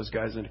just get those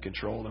guys under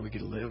control, then we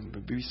could live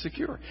and be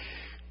secure.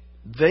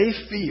 They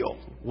feel,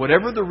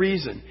 whatever the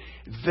reason,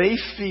 they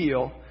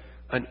feel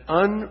an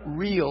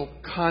unreal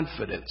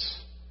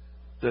confidence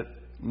that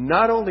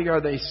not only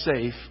are they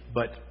safe,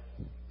 but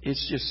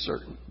it's just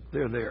certain.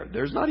 They're there.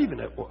 There's not even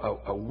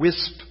a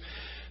wisp,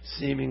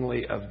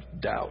 seemingly, of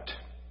doubt.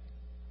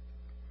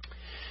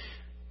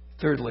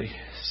 Thirdly,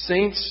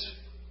 saints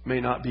may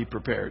not be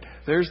prepared.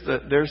 There's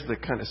the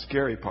kind of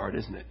scary part,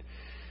 isn't it?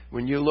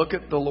 When you look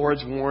at the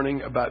Lord's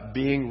warning about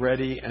being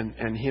ready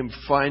and Him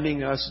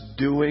finding us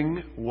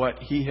doing what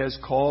He has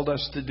called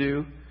us to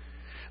do,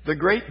 the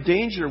great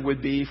danger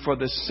would be for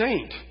the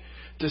saint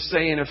to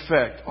say, in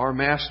effect, our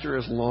Master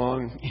is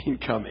long in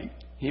coming.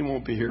 He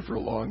won't be here for a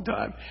long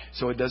time,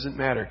 so it doesn't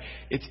matter.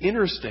 It's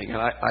interesting, and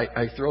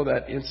I throw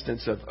that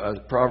instance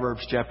of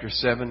Proverbs chapter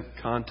 7,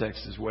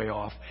 context is way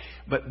off.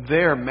 But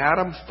there,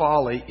 Madame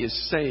Folly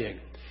is saying,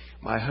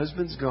 my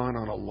husband's gone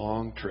on a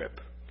long trip.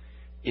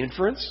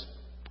 Inference?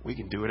 We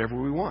can do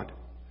whatever we want.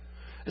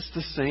 It's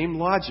the same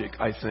logic,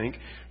 I think,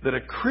 that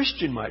a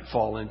Christian might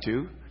fall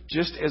into,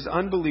 just as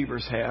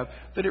unbelievers have,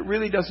 that it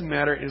really doesn't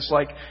matter. It's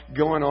like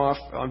going off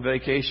on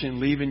vacation,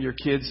 leaving your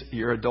kids,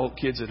 your adult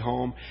kids at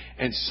home,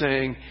 and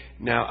saying,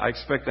 now I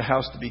expect the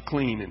house to be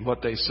clean. And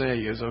what they say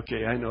is,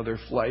 okay, I know their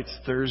flight's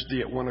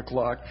Thursday at 1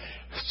 o'clock,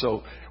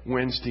 so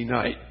Wednesday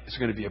night it's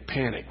going to be a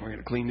panic. We're going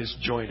to clean this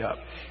joint up.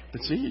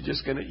 But see, you're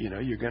just going to,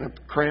 you're going to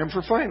cram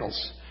for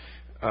finals.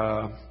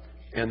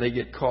 And they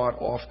get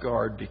caught off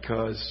guard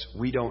because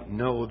we don't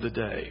know the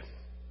day.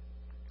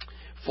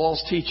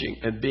 False teaching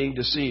and being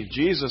deceived.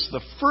 Jesus,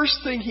 the first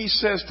thing He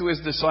says to His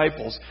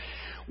disciples,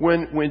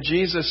 when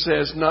Jesus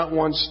says not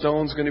one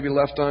stone's going to be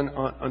left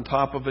on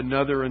top of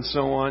another and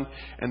so on,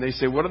 and they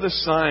say, what are the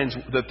signs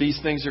that these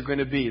things are going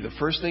to be? The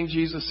first thing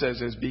Jesus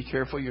says is, be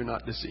careful you're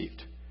not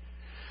deceived.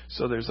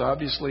 So there's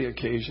obviously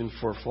occasion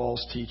for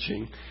false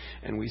teaching,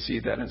 and we see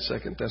that in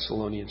 2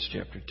 Thessalonians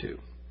chapter 2.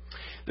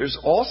 There's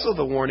also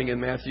the warning in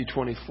Matthew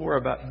 24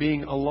 about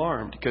being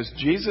alarmed, because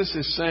Jesus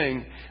is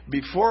saying,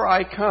 before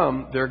I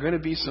come, there are going to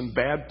be some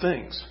bad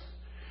things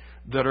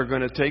that are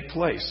going to take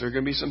place. There are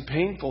going to be some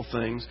painful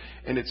things,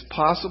 and it's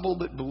possible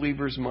that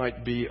believers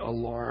might be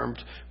alarmed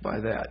by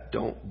that.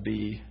 Don't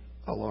be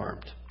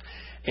alarmed.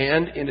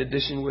 And in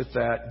addition with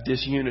that,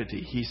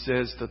 disunity. He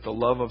says that the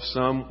love of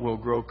some will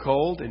grow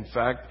cold. In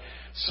fact,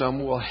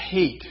 some will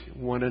hate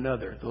one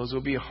another. Those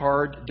will be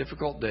hard,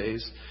 difficult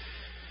days,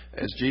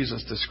 as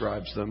Jesus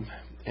describes them.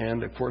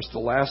 And of course, the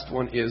last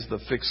one is the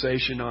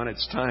fixation on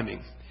its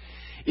timing.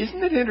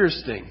 Isn't it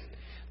interesting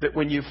that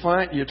when you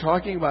find you're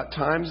talking about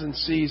times and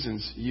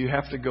seasons, you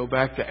have to go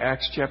back to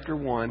Acts chapter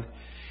 1,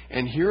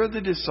 and here are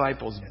the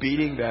disciples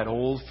beating that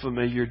old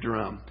familiar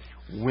drum.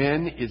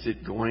 When is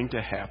it going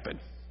to happen?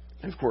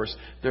 And of course,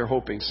 they're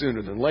hoping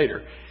sooner than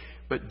later.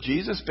 But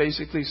Jesus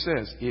basically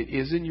says, it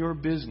isn't your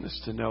business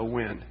to know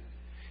when.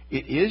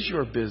 It is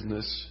your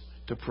business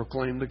to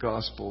proclaim the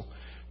gospel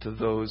to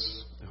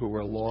those who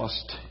are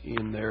lost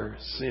in their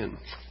sin.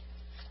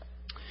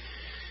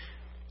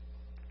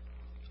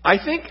 I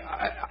think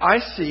I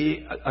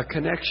see a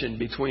connection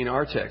between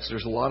our text.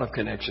 There's a lot of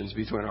connections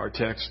between our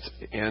text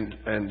and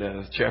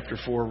chapter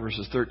 4,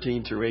 verses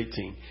 13 through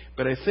 18.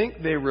 But I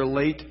think they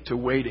relate to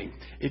waiting.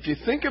 If you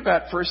think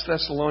about 1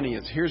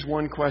 Thessalonians, here's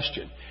one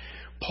question.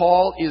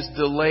 Paul is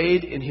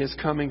delayed in his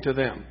coming to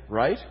them,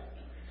 right?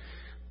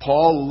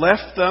 Paul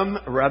left them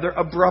rather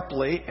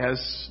abruptly,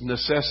 as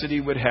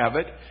necessity would have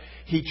it.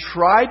 He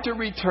tried to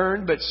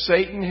return, but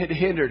Satan had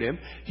hindered him.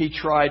 He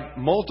tried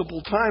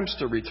multiple times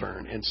to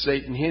return, and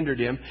Satan hindered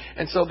him.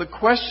 And so the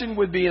question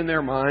would be in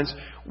their minds,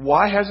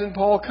 why hasn't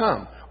Paul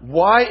come?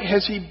 Why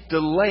has he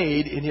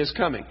delayed in his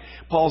coming?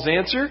 Paul's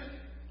answer,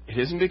 it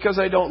isn't because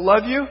I don't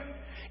love you.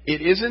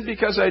 It isn't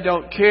because I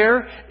don't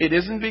care. It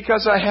isn't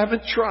because I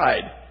haven't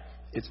tried.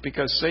 It's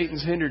because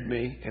Satan's hindered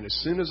me, and as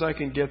soon as I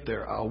can get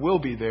there, I will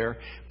be there.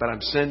 But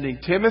I'm sending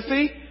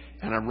Timothy,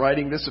 and I'm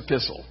writing this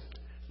epistle.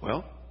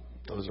 Well,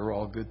 those are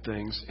all good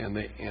things, and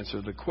they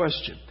answer the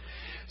question.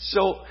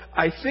 So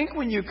I think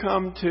when you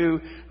come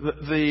to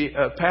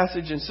the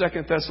passage in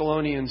 2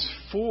 Thessalonians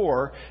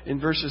 4,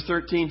 in verses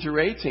 13 through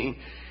 18,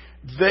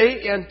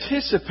 they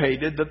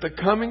anticipated that the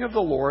coming of the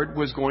Lord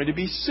was going to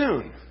be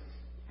soon.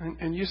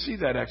 And you see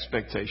that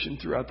expectation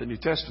throughout the New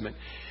Testament.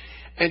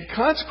 And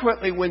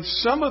consequently, when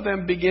some of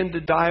them begin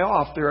to die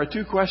off, there are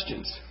two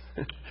questions.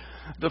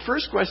 The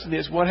first question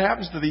is, what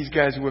happens to these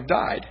guys who have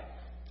died?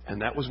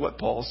 And that was what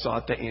Paul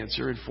sought to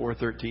answer in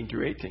 4:13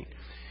 through 18.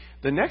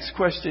 The next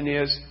question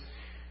is,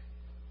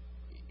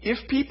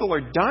 if people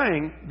are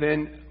dying,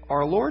 then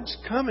our Lord's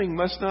coming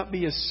must not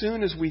be as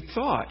soon as we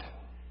thought.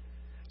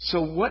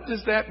 So what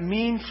does that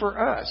mean for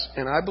us?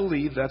 And I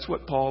believe that's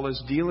what Paul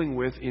is dealing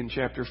with in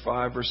chapter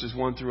 5, verses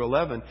 1 through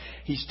 11.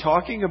 He's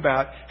talking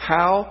about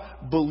how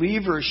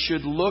believers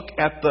should look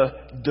at the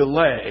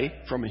delay,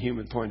 from a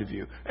human point of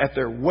view, at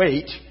their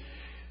wait,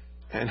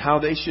 and how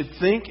they should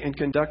think and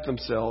conduct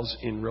themselves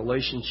in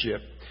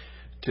relationship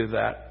to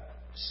that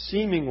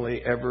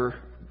seemingly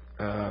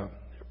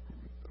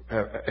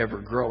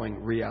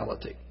ever-growing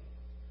reality.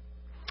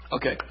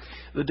 Okay,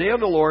 the day of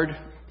the Lord,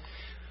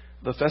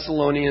 the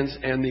Thessalonians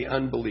and the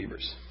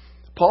unbelievers.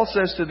 Paul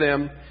says to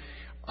them,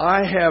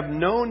 I have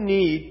no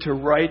need to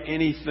write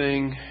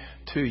anything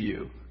to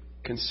you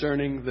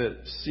concerning the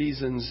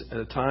seasons,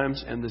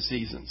 times and the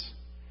seasons.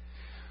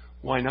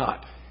 Why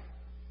not?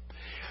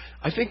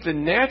 I think the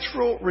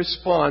natural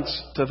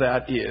response to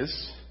that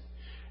is,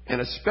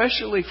 and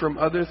especially from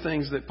other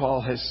things that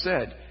Paul has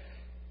said,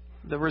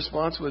 the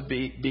response would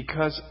be,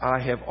 because I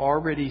have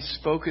already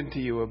spoken to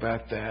you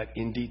about that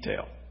in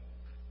detail.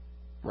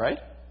 Right?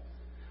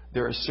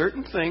 There are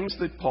certain things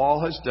that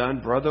Paul has done.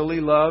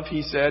 Brotherly love,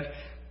 he said,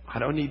 I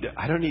don't need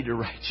to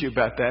write you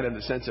about that in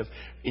the sense of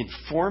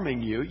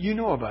informing you. You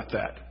know about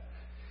that.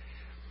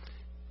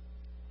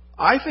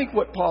 I think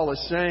what Paul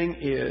is saying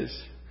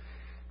is,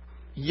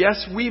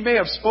 yes, we may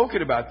have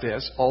spoken about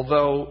this,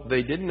 although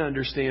they didn't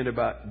understand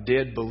about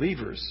dead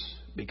believers,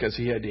 because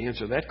he had to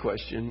answer that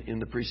question in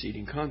the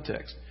preceding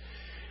context.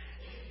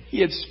 He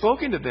had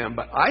spoken to them,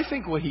 but I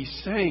think what he's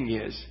saying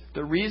is,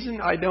 the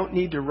reason I don't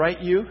need to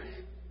write you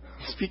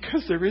is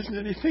because there isn't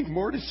anything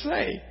more to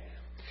say.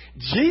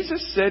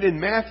 Jesus said in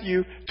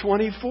Matthew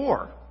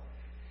 24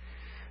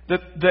 that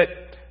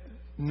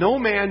no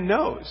man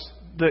knows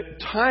the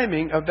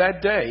timing of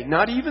that day,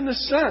 not even the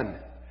Son.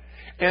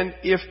 And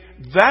if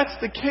that's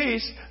the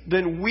case,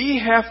 then we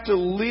have to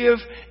live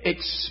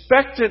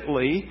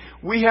expectantly.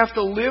 We have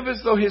to live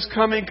as though His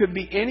coming could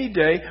be any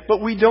day,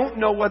 but we don't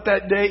know what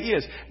that day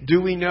is.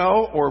 Do we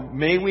know, or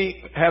may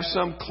we have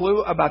some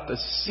clue about the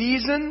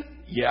season?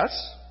 Yes.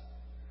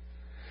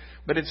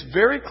 But it's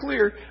very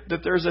clear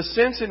that there's a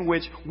sense in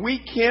which we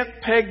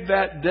can't peg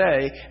that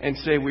day and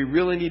say we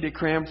really need to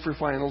cram for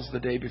finals the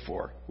day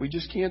before. We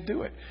just can't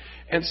do it.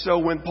 And so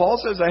when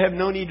Paul says, I have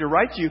no need to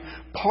write to you,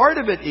 part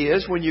of it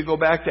is, when you go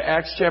back to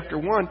Acts chapter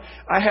 1,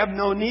 I have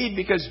no need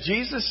because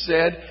Jesus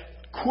said,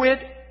 quit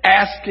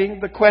asking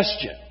the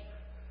question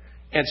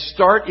and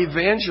start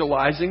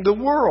evangelizing the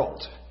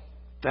world.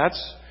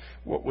 That's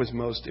what was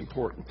most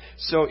important.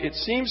 So it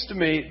seems to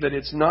me that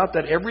it's not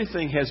that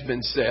everything has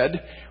been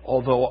said,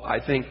 although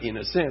I think in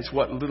a sense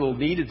what little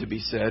needed to be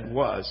said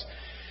was,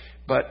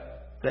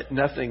 but that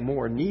nothing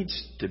more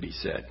needs to be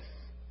said.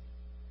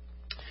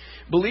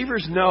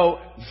 Believers know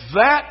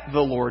that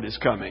the Lord is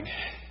coming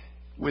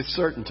with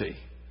certainty.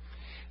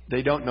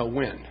 They don't know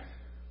when.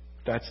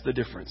 That's the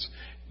difference.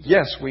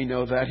 Yes, we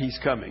know that He's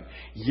coming.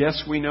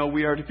 Yes, we know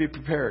we are to be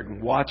prepared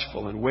and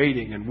watchful and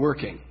waiting and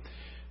working.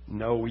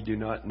 No, we do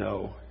not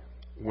know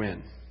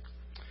when.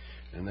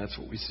 And that's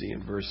what we see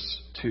in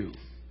verse 2.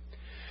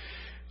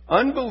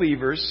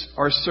 Unbelievers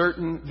are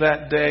certain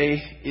that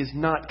day is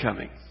not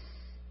coming.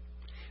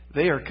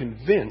 They are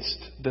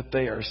convinced that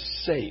they are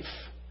safe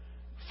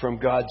from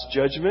God's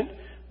judgment,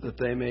 that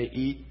they may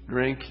eat,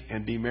 drink,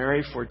 and be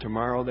merry, for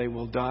tomorrow they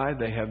will die.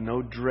 They have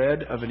no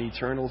dread of an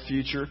eternal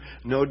future,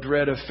 no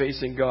dread of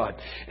facing God.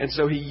 And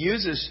so he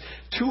uses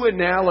two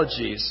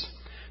analogies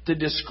to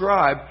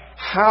describe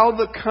how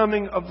the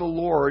coming of the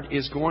Lord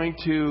is going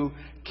to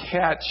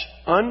catch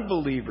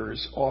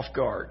unbelievers off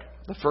guard.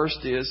 The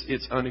first is,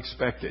 it's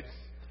unexpected.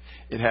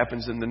 It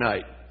happens in the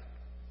night.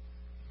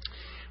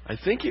 I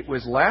think it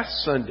was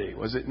last Sunday,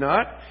 was it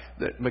not,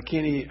 that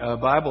McKinney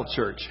Bible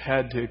Church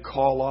had to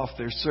call off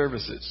their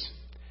services.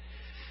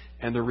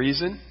 And the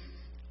reason?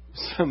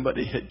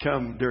 Somebody had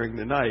come during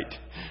the night,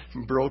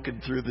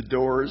 broken through the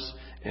doors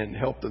and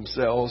helped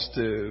themselves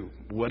to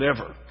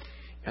whatever.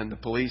 And the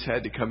police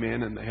had to come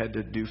in and they had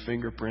to do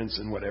fingerprints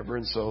and whatever.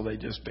 And so they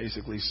just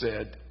basically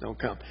said, don't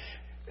come.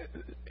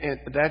 And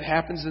that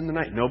happens in the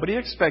night. Nobody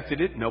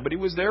expected it. Nobody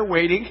was there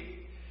waiting.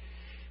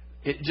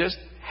 It just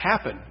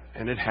happened.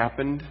 And it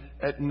happened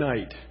at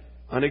night,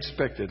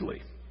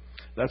 unexpectedly.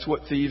 That's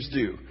what thieves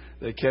do.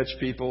 They catch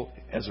people,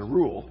 as a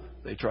rule,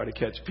 they try to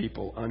catch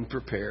people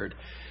unprepared,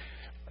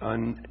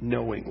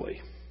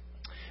 unknowingly.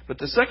 But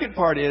the second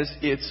part is,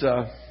 it's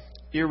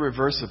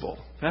irreversible.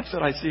 That's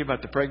what I see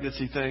about the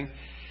pregnancy thing.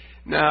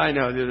 Now, I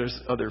know there's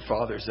other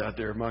fathers out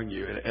there among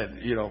you.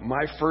 And, you know,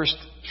 my first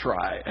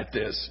try at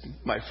this,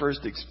 my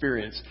first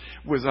experience,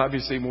 was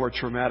obviously more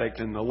traumatic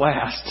than the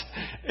last.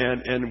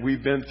 And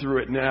we've been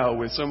through it now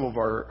with some of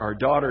our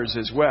daughters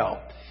as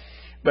well.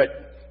 But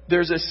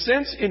there's a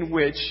sense in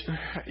which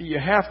you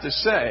have to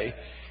say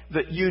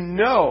that you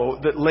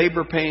know that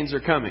labor pains are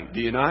coming. Do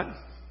you not?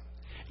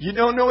 You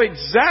don't know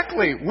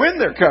exactly when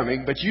they're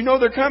coming, but you know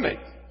they're coming.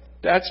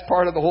 That's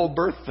part of the whole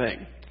birth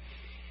thing.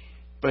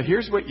 But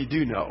here's what you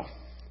do know.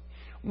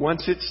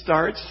 Once it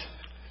starts,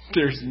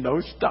 there's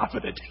no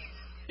stopping it.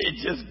 It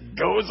just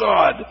goes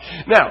on.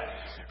 Now,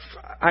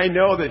 I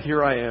know that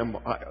here I am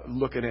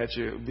looking at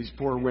you, these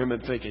poor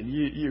women, thinking,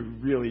 you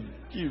really,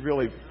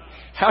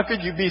 how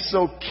could you be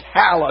so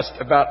calloused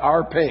about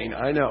our pain?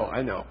 I know.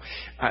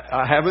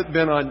 I haven't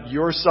been on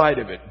your side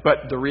of it.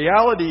 But the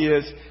reality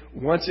is,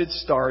 once it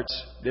starts,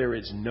 there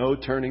is no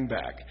turning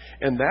back.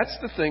 And that's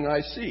the thing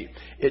I see.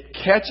 It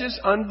catches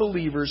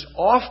unbelievers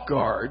off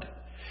guard.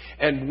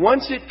 And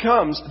once it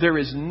comes, there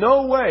is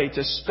no way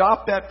to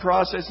stop that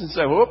process and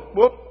say,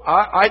 whoop,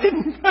 I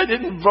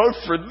didn't vote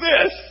for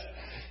this.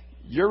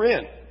 You're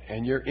in.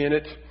 And you're in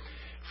it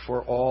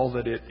for all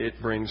that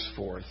it brings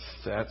forth.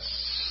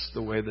 That's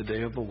the way the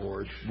day of the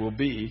Lord will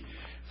be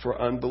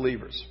for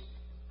unbelievers.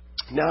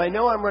 Now, I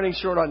know I'm running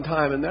short on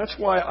time, and that's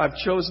why I've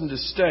chosen to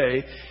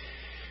stay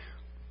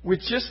with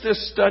just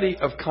this study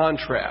of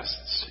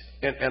contrasts.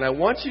 And I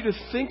want you to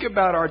think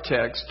about our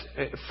text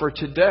for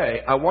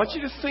today. I want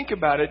you to think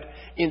about it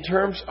in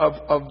terms of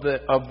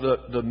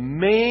the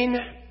main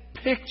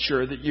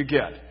picture that you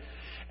get.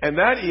 And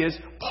that is,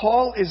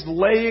 Paul is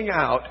laying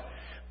out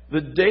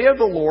the day of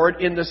the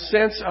Lord in the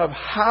sense of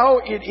how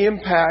it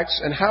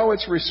impacts and how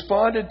it's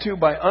responded to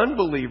by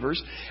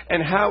unbelievers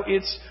and how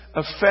it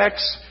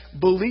affects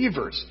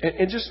believers.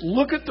 And just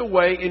look at the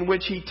way in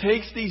which he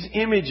takes these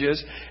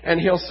images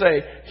and he'll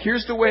say,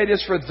 here's the way it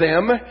is for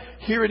them.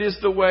 Here's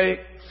the way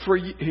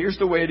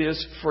it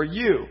is for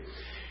you.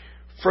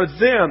 For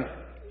them,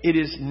 it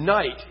is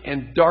night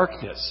and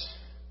darkness.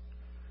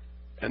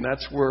 And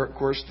that's where, of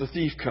course, the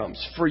thief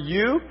comes. For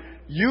you,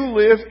 you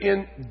live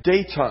in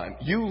daytime.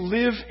 You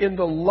live in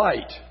the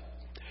light.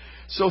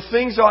 So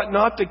things ought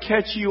not to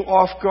catch you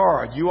off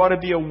guard. You ought to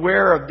be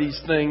aware of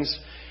these things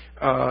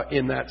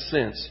in that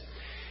sense.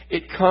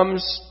 It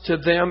comes to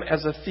them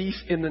as a thief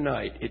in the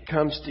night. It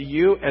comes to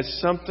you as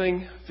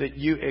something that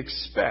you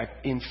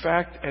expect. In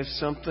fact, as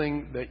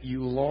something that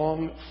you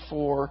long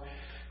for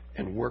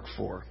and work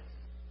for.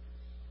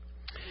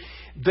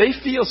 They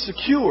feel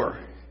secure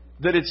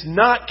that it's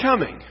not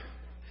coming.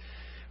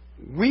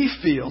 We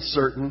feel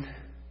certain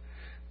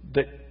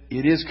that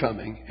it is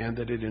coming and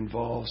that it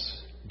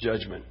involves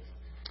judgment.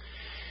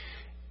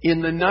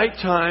 In the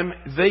nighttime,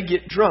 they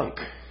get drunk.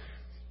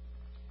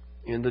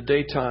 In the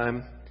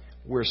daytime,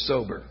 we're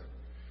sober.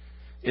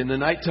 In the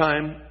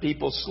nighttime,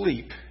 people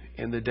sleep.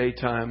 In the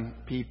daytime,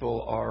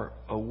 people are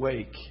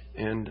awake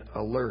and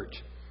alert.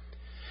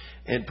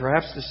 And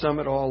perhaps to sum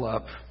it all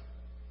up,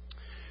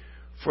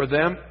 for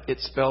them, it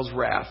spells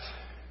wrath.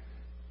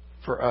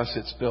 For us,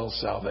 it spells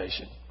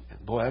salvation.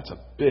 Boy, that's a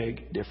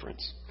big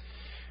difference.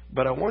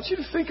 But I want you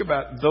to think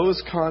about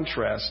those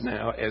contrasts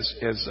now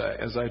as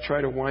I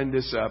try to wind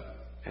this up.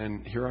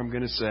 And here I'm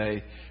going to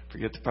say,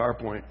 forget the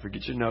PowerPoint,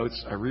 forget your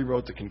notes. I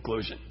rewrote the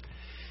conclusion.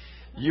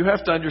 You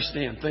have to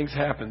understand things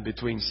happen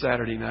between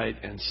Saturday night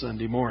and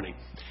Sunday morning.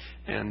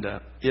 And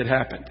it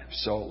happened.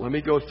 So let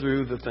me go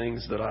through the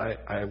things that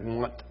I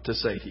want to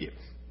say to you.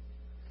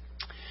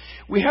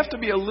 We have to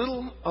be a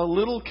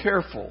little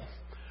careful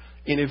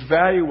in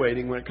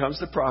evaluating when it comes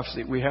to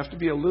prophecy. We have to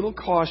be a little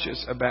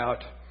cautious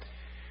about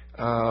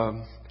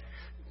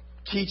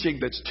teaching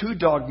that's too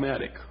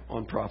dogmatic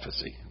on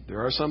prophecy.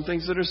 There are some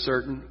things that are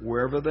certain.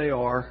 Wherever they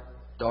are,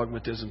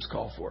 dogmatism's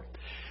called for.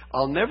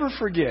 I'll never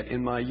forget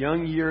in my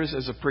young years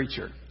as a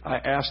preacher, I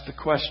asked the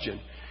question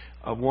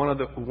of one of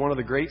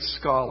the great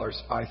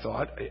scholars, I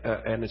thought,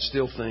 and I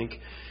still think,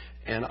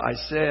 and I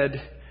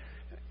said,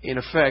 in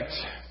effect,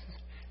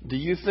 do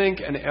you think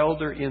an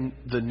elder in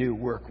the new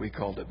work, we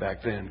called it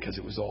back then because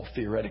it was all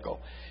theoretical,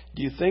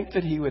 do you think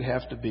that he would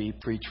have to be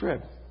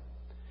pre-trib?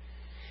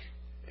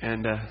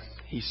 And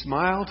he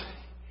smiled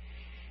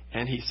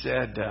and he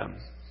said,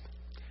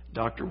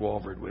 Dr.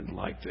 Walvoord wouldn't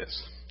like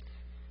this,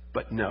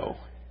 but no,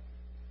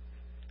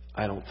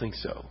 I don't think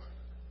so.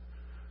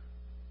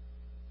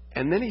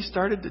 And then he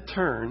started to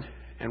turn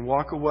and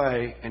walk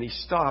away, and he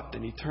stopped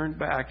and he turned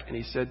back and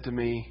he said to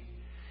me,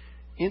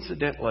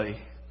 incidentally,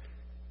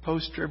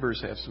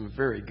 post-tribbers have some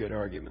very good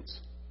arguments.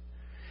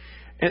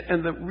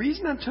 And the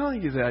reason I'm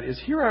telling you that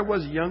is here I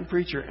was a young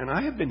preacher, and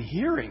I have been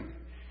hearing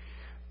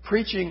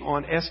preaching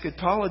on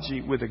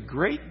eschatology with a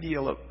great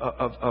deal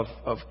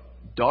of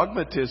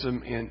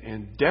dogmatism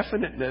and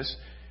definiteness.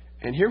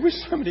 And here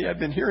was somebody I've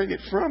been hearing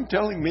it from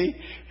telling me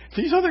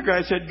these other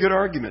guys had good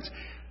arguments.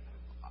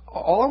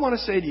 All I want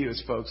to say to you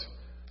is, folks,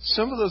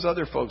 some of those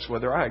other folks,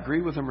 whether I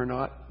agree with them or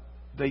not,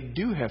 they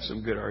do have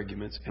some good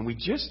arguments, and we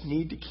just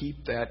need to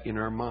keep that in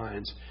our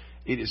minds.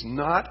 It is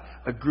not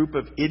a group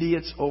of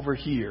idiots over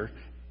here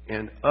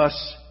and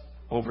us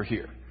over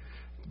here.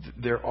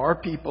 There are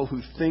people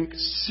who think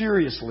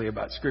seriously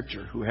about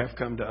Scripture who have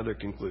come to other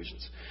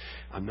conclusions.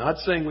 I'm not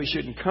saying we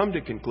shouldn't come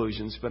to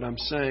conclusions, but I'm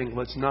saying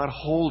let's not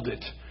hold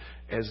it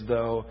as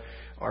though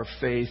our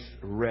faith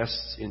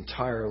rests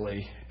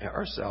entirely,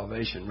 our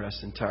salvation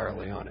rests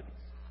entirely on it.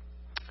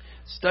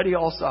 Study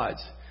all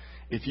sides.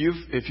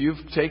 If you've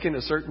taken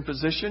a certain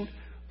position,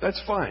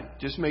 that's fine.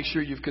 Just make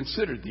sure you've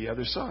considered the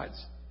other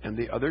sides and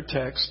the other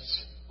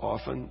texts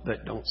often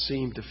that don't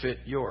seem to fit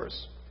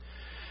yours.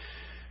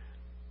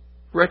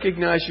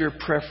 Recognize your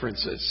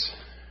preferences.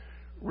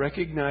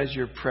 Recognize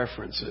your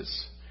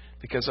preferences,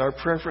 because our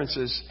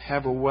preferences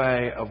have a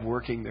way of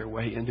working their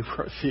way into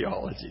our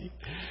theology.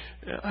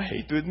 I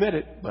hate to admit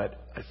it,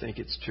 but I think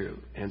it's true.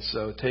 And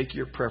so take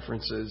your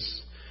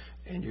preferences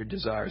and your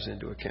desires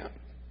into account.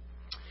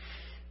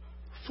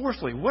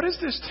 Fourthly, what does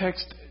this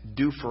text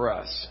do for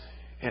us?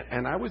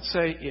 And I would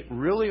say it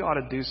really ought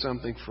to do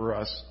something for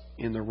us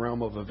in the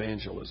realm of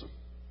evangelism.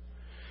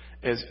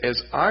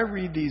 As I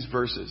read these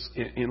verses,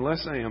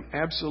 unless I am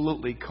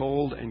absolutely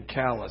cold and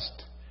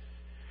calloused,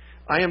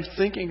 I am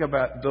thinking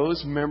about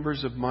those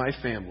members of my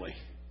family.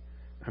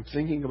 I'm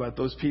thinking about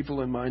those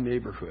people in my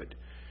neighborhood.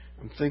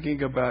 I'm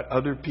thinking about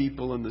other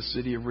people in the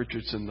city of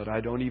Richardson that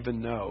I don't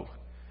even know.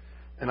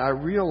 And I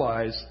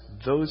realize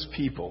those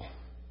people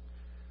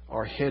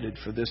are headed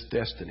for this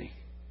destiny.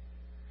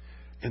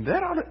 And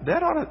that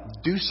ought to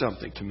do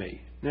something to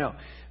me. Now,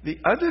 the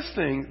other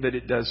thing that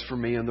it does for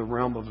me in the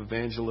realm of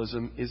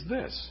evangelism is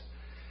this.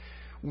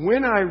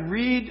 When I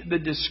read the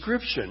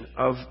description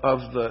of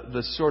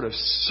the sort of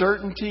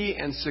certainty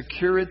and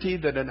security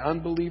that an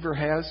unbeliever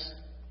has,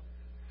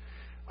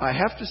 I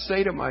have to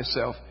say to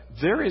myself,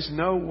 there is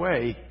no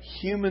way,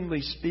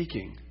 humanly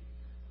speaking,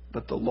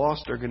 that the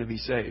lost are going to be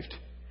saved.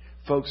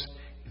 Folks,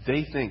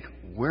 they think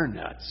we're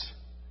nuts.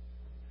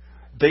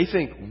 They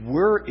think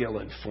we're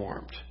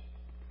ill-informed.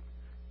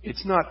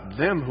 It's not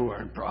them who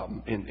are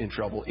in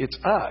trouble. It's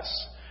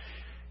us.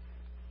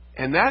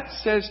 And that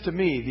says to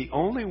me the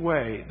only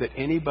way that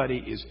anybody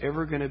is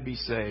ever going to be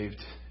saved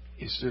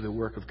is through the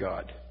work of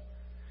God.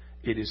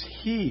 It is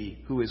He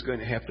who is going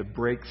to have to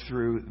break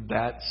through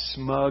that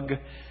smug,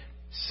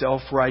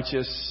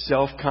 self-righteous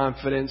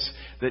self-confidence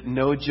that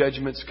no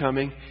judgment's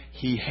coming.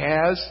 He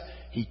has,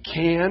 He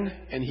can,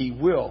 and He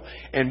will.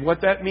 And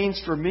what that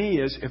means for me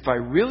is if I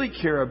really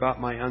care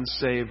about my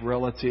unsaved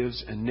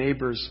relatives and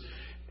neighbors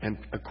and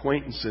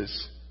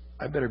acquaintances,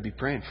 I better be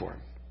praying for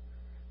them.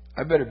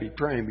 I better be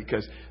praying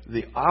because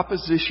the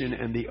opposition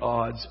and the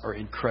odds are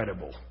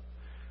incredible.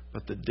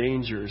 But the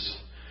dangers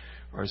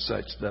are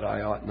such that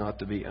I ought not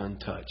to be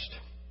untouched.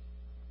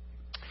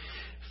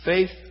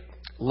 Faith,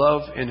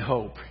 love, and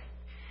hope.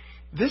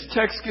 This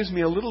text gives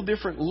me a little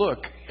different look.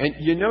 And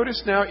you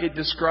notice now it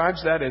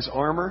describes that as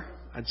armor.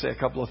 I'd say a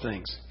couple of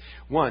things.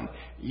 One,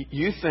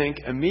 you think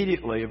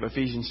immediately of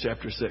Ephesians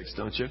chapter 6,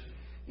 don't you?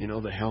 You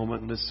know, the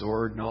helmet and the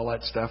sword and all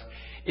that stuff.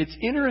 It's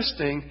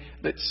interesting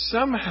that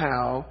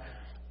somehow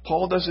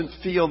Paul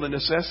doesn't feel the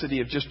necessity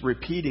of just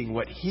repeating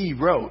what he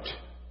wrote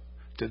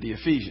to the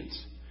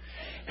Ephesians.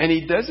 And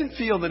he doesn't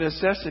feel the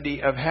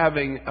necessity of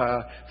having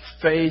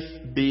faith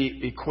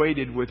be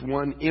equated with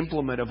one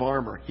implement of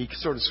armor. He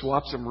sort of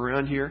swaps them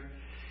around here.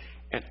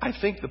 And I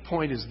think the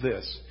point is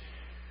this.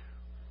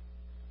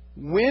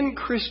 When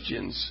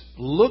Christians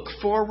look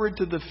forward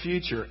to the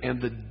future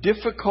and the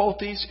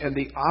difficulties and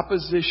the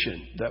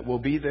opposition that will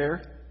be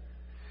there,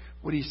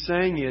 what he's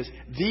saying is,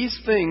 these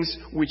things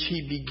which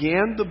he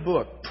began the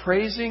book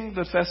praising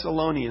the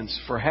Thessalonians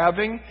for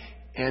having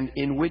and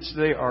in which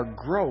they are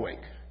growing,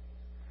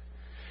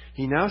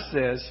 he now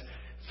says,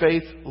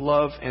 faith,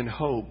 love, and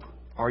hope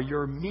are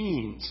your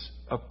means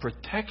of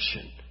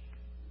protection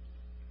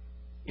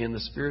in the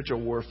spiritual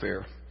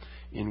warfare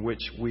in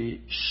which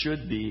we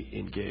should be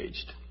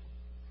engaged.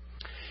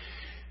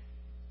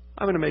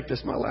 I'm going to make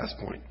this my last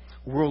point.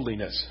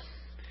 Worldliness.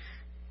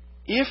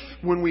 If,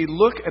 when we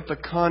look at the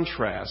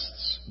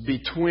contrasts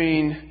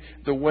between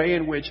the way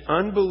in which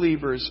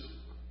unbelievers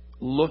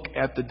look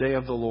at the day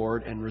of the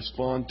Lord and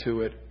respond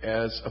to it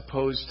as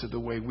opposed to the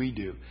way we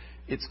do,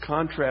 it's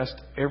contrast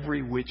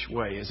every which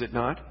way, is it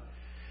not?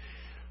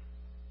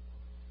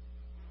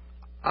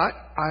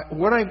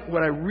 What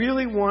I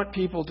really want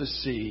people to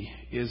see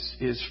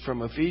is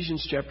from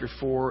Ephesians chapter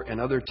 4 and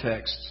other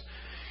texts,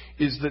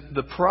 is that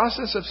the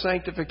process of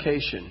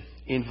sanctification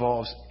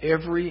involves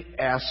every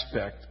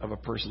aspect of a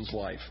person's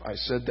life. I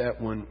said that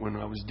when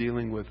I was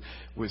dealing with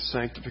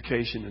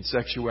sanctification and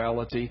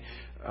sexuality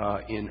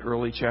in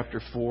early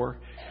chapter 4.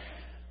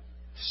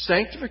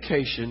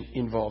 Sanctification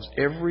involves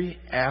every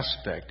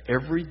aspect,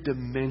 every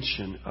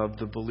dimension of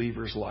the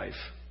believer's life.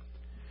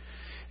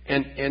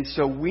 And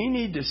so we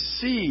need to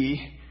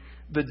see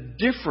the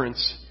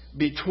difference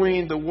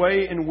between the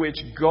way in which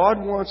God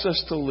wants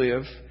us to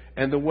live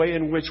and the way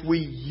in which we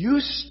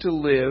used to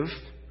live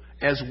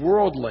as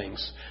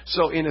worldlings.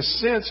 So in a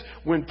sense,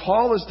 when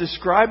Paul is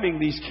describing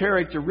these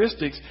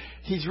characteristics,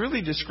 he's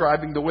really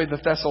describing the way the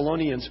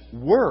Thessalonians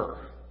were,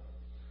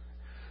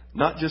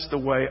 not just the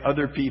way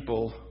other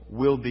people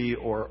will be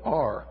or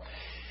are.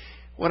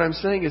 What I'm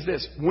saying is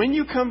this. When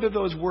you come to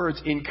those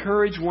words,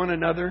 encourage one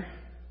another,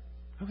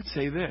 I would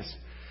say this.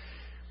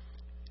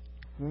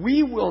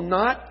 We will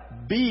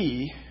not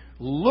be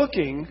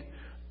looking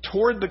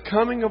toward the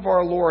coming of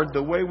our Lord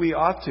the way we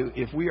ought to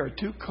if we are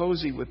too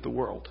cozy with the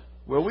world.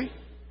 Will we?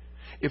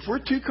 If we're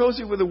too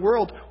cozy with the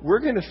world, we're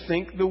going to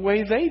think the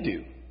way they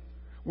do.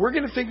 We're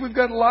going to think we've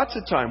got lots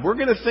of time. We're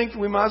going to think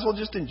we might as well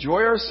just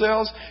enjoy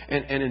ourselves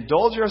and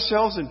indulge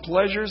ourselves in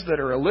pleasures that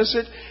are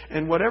illicit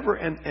and whatever.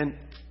 And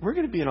we're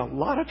going to be in a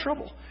lot of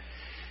trouble.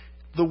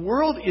 The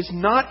world is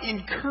not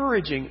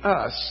encouraging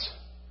us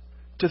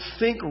to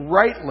think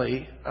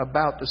rightly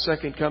about the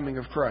second coming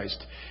of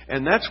Christ.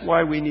 And that's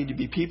why we need to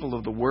be people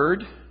of the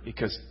Word,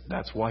 because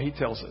that's why He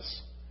tells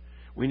us.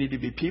 We need to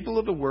be people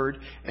of the Word,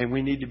 and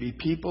we need to be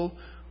people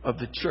of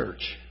the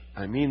church.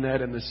 I mean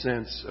that in the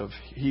sense of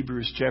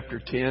Hebrews chapter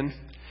 10,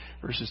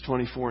 verses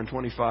 24 and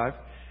 25.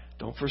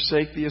 Don't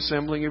forsake the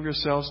assembling of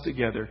yourselves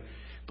together,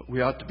 but we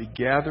ought to be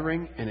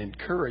gathering and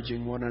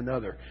encouraging one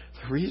another.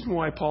 The reason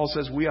why Paul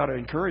says we ought to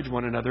encourage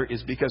one another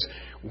is because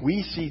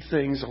we see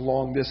things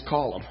along this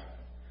column.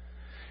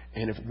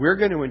 And if we're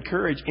going to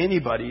encourage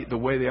anybody the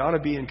way they ought to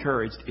be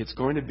encouraged, it's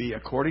going to be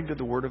according to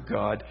the Word of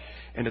God,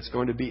 and it's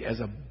going to be as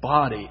a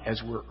body,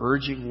 as we're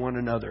urging one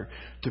another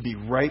to be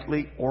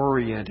rightly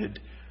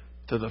oriented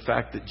to the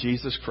fact that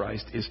Jesus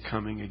Christ is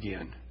coming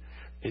again.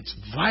 It's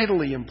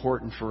vitally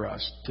important for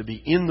us to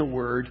be in the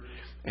Word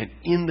and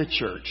in the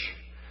church.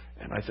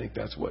 And I think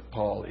that's what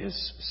Paul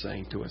is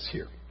saying to us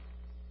here.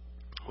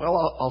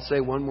 Well, I'll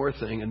say one more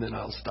thing and then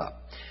I'll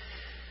stop.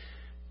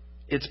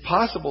 It's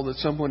possible that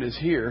someone is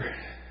here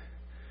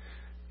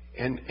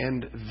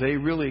and they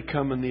really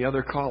come in the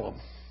other column.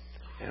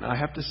 And I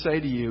have to say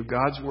to you,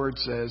 God's Word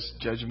says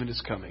judgment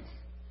is coming.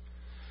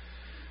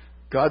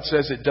 God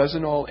says it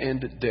doesn't all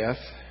end at death,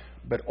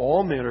 but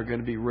all men are going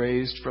to be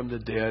raised from the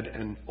dead,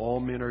 and all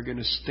men are going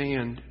to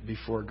stand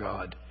before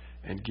God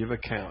and give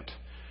account.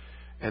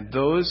 And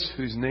those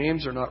whose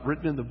names are not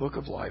written in the book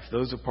of life,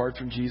 those apart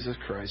from Jesus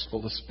Christ,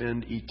 will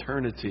spend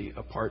eternity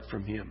apart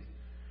from Him.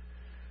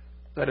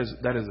 That is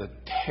a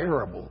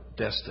terrible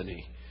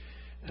destiny.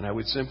 And I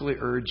would simply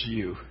urge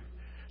you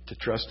to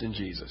trust in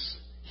Jesus.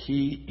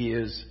 He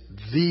is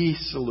the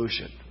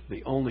solution,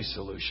 the only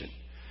solution.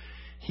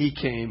 He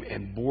came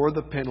and bore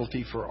the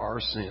penalty for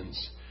our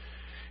sins.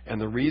 And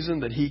the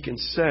reason that He can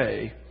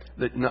say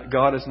that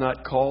God has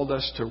not called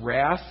us to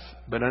wrath,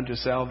 but unto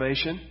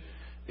salvation,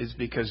 is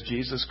because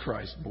Jesus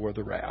Christ bore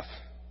the wrath.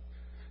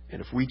 And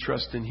if we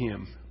trust in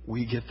Him,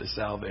 we get the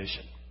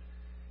salvation.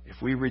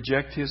 If we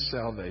reject His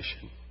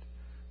salvation,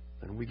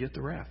 then we get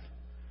the wrath.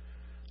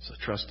 So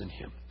trust in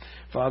Him.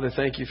 Father,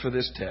 thank You for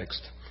this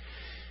text.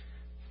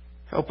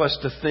 Help us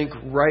to think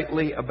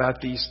rightly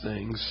about these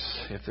things.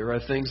 If there are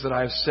things that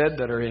I've said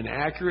that are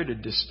inaccurate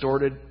and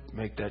distorted,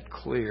 make that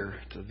clear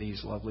to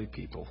these lovely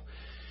people.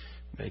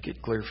 Make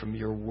it clear from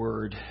Your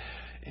Word.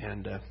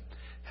 And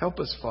help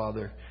us,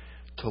 Father,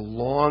 to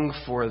long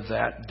for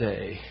that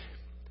day.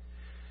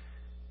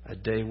 A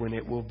day when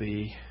it will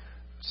be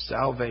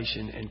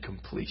salvation and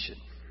completion.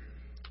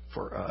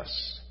 for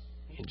us.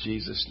 In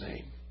Jesus'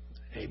 name,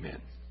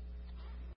 amen.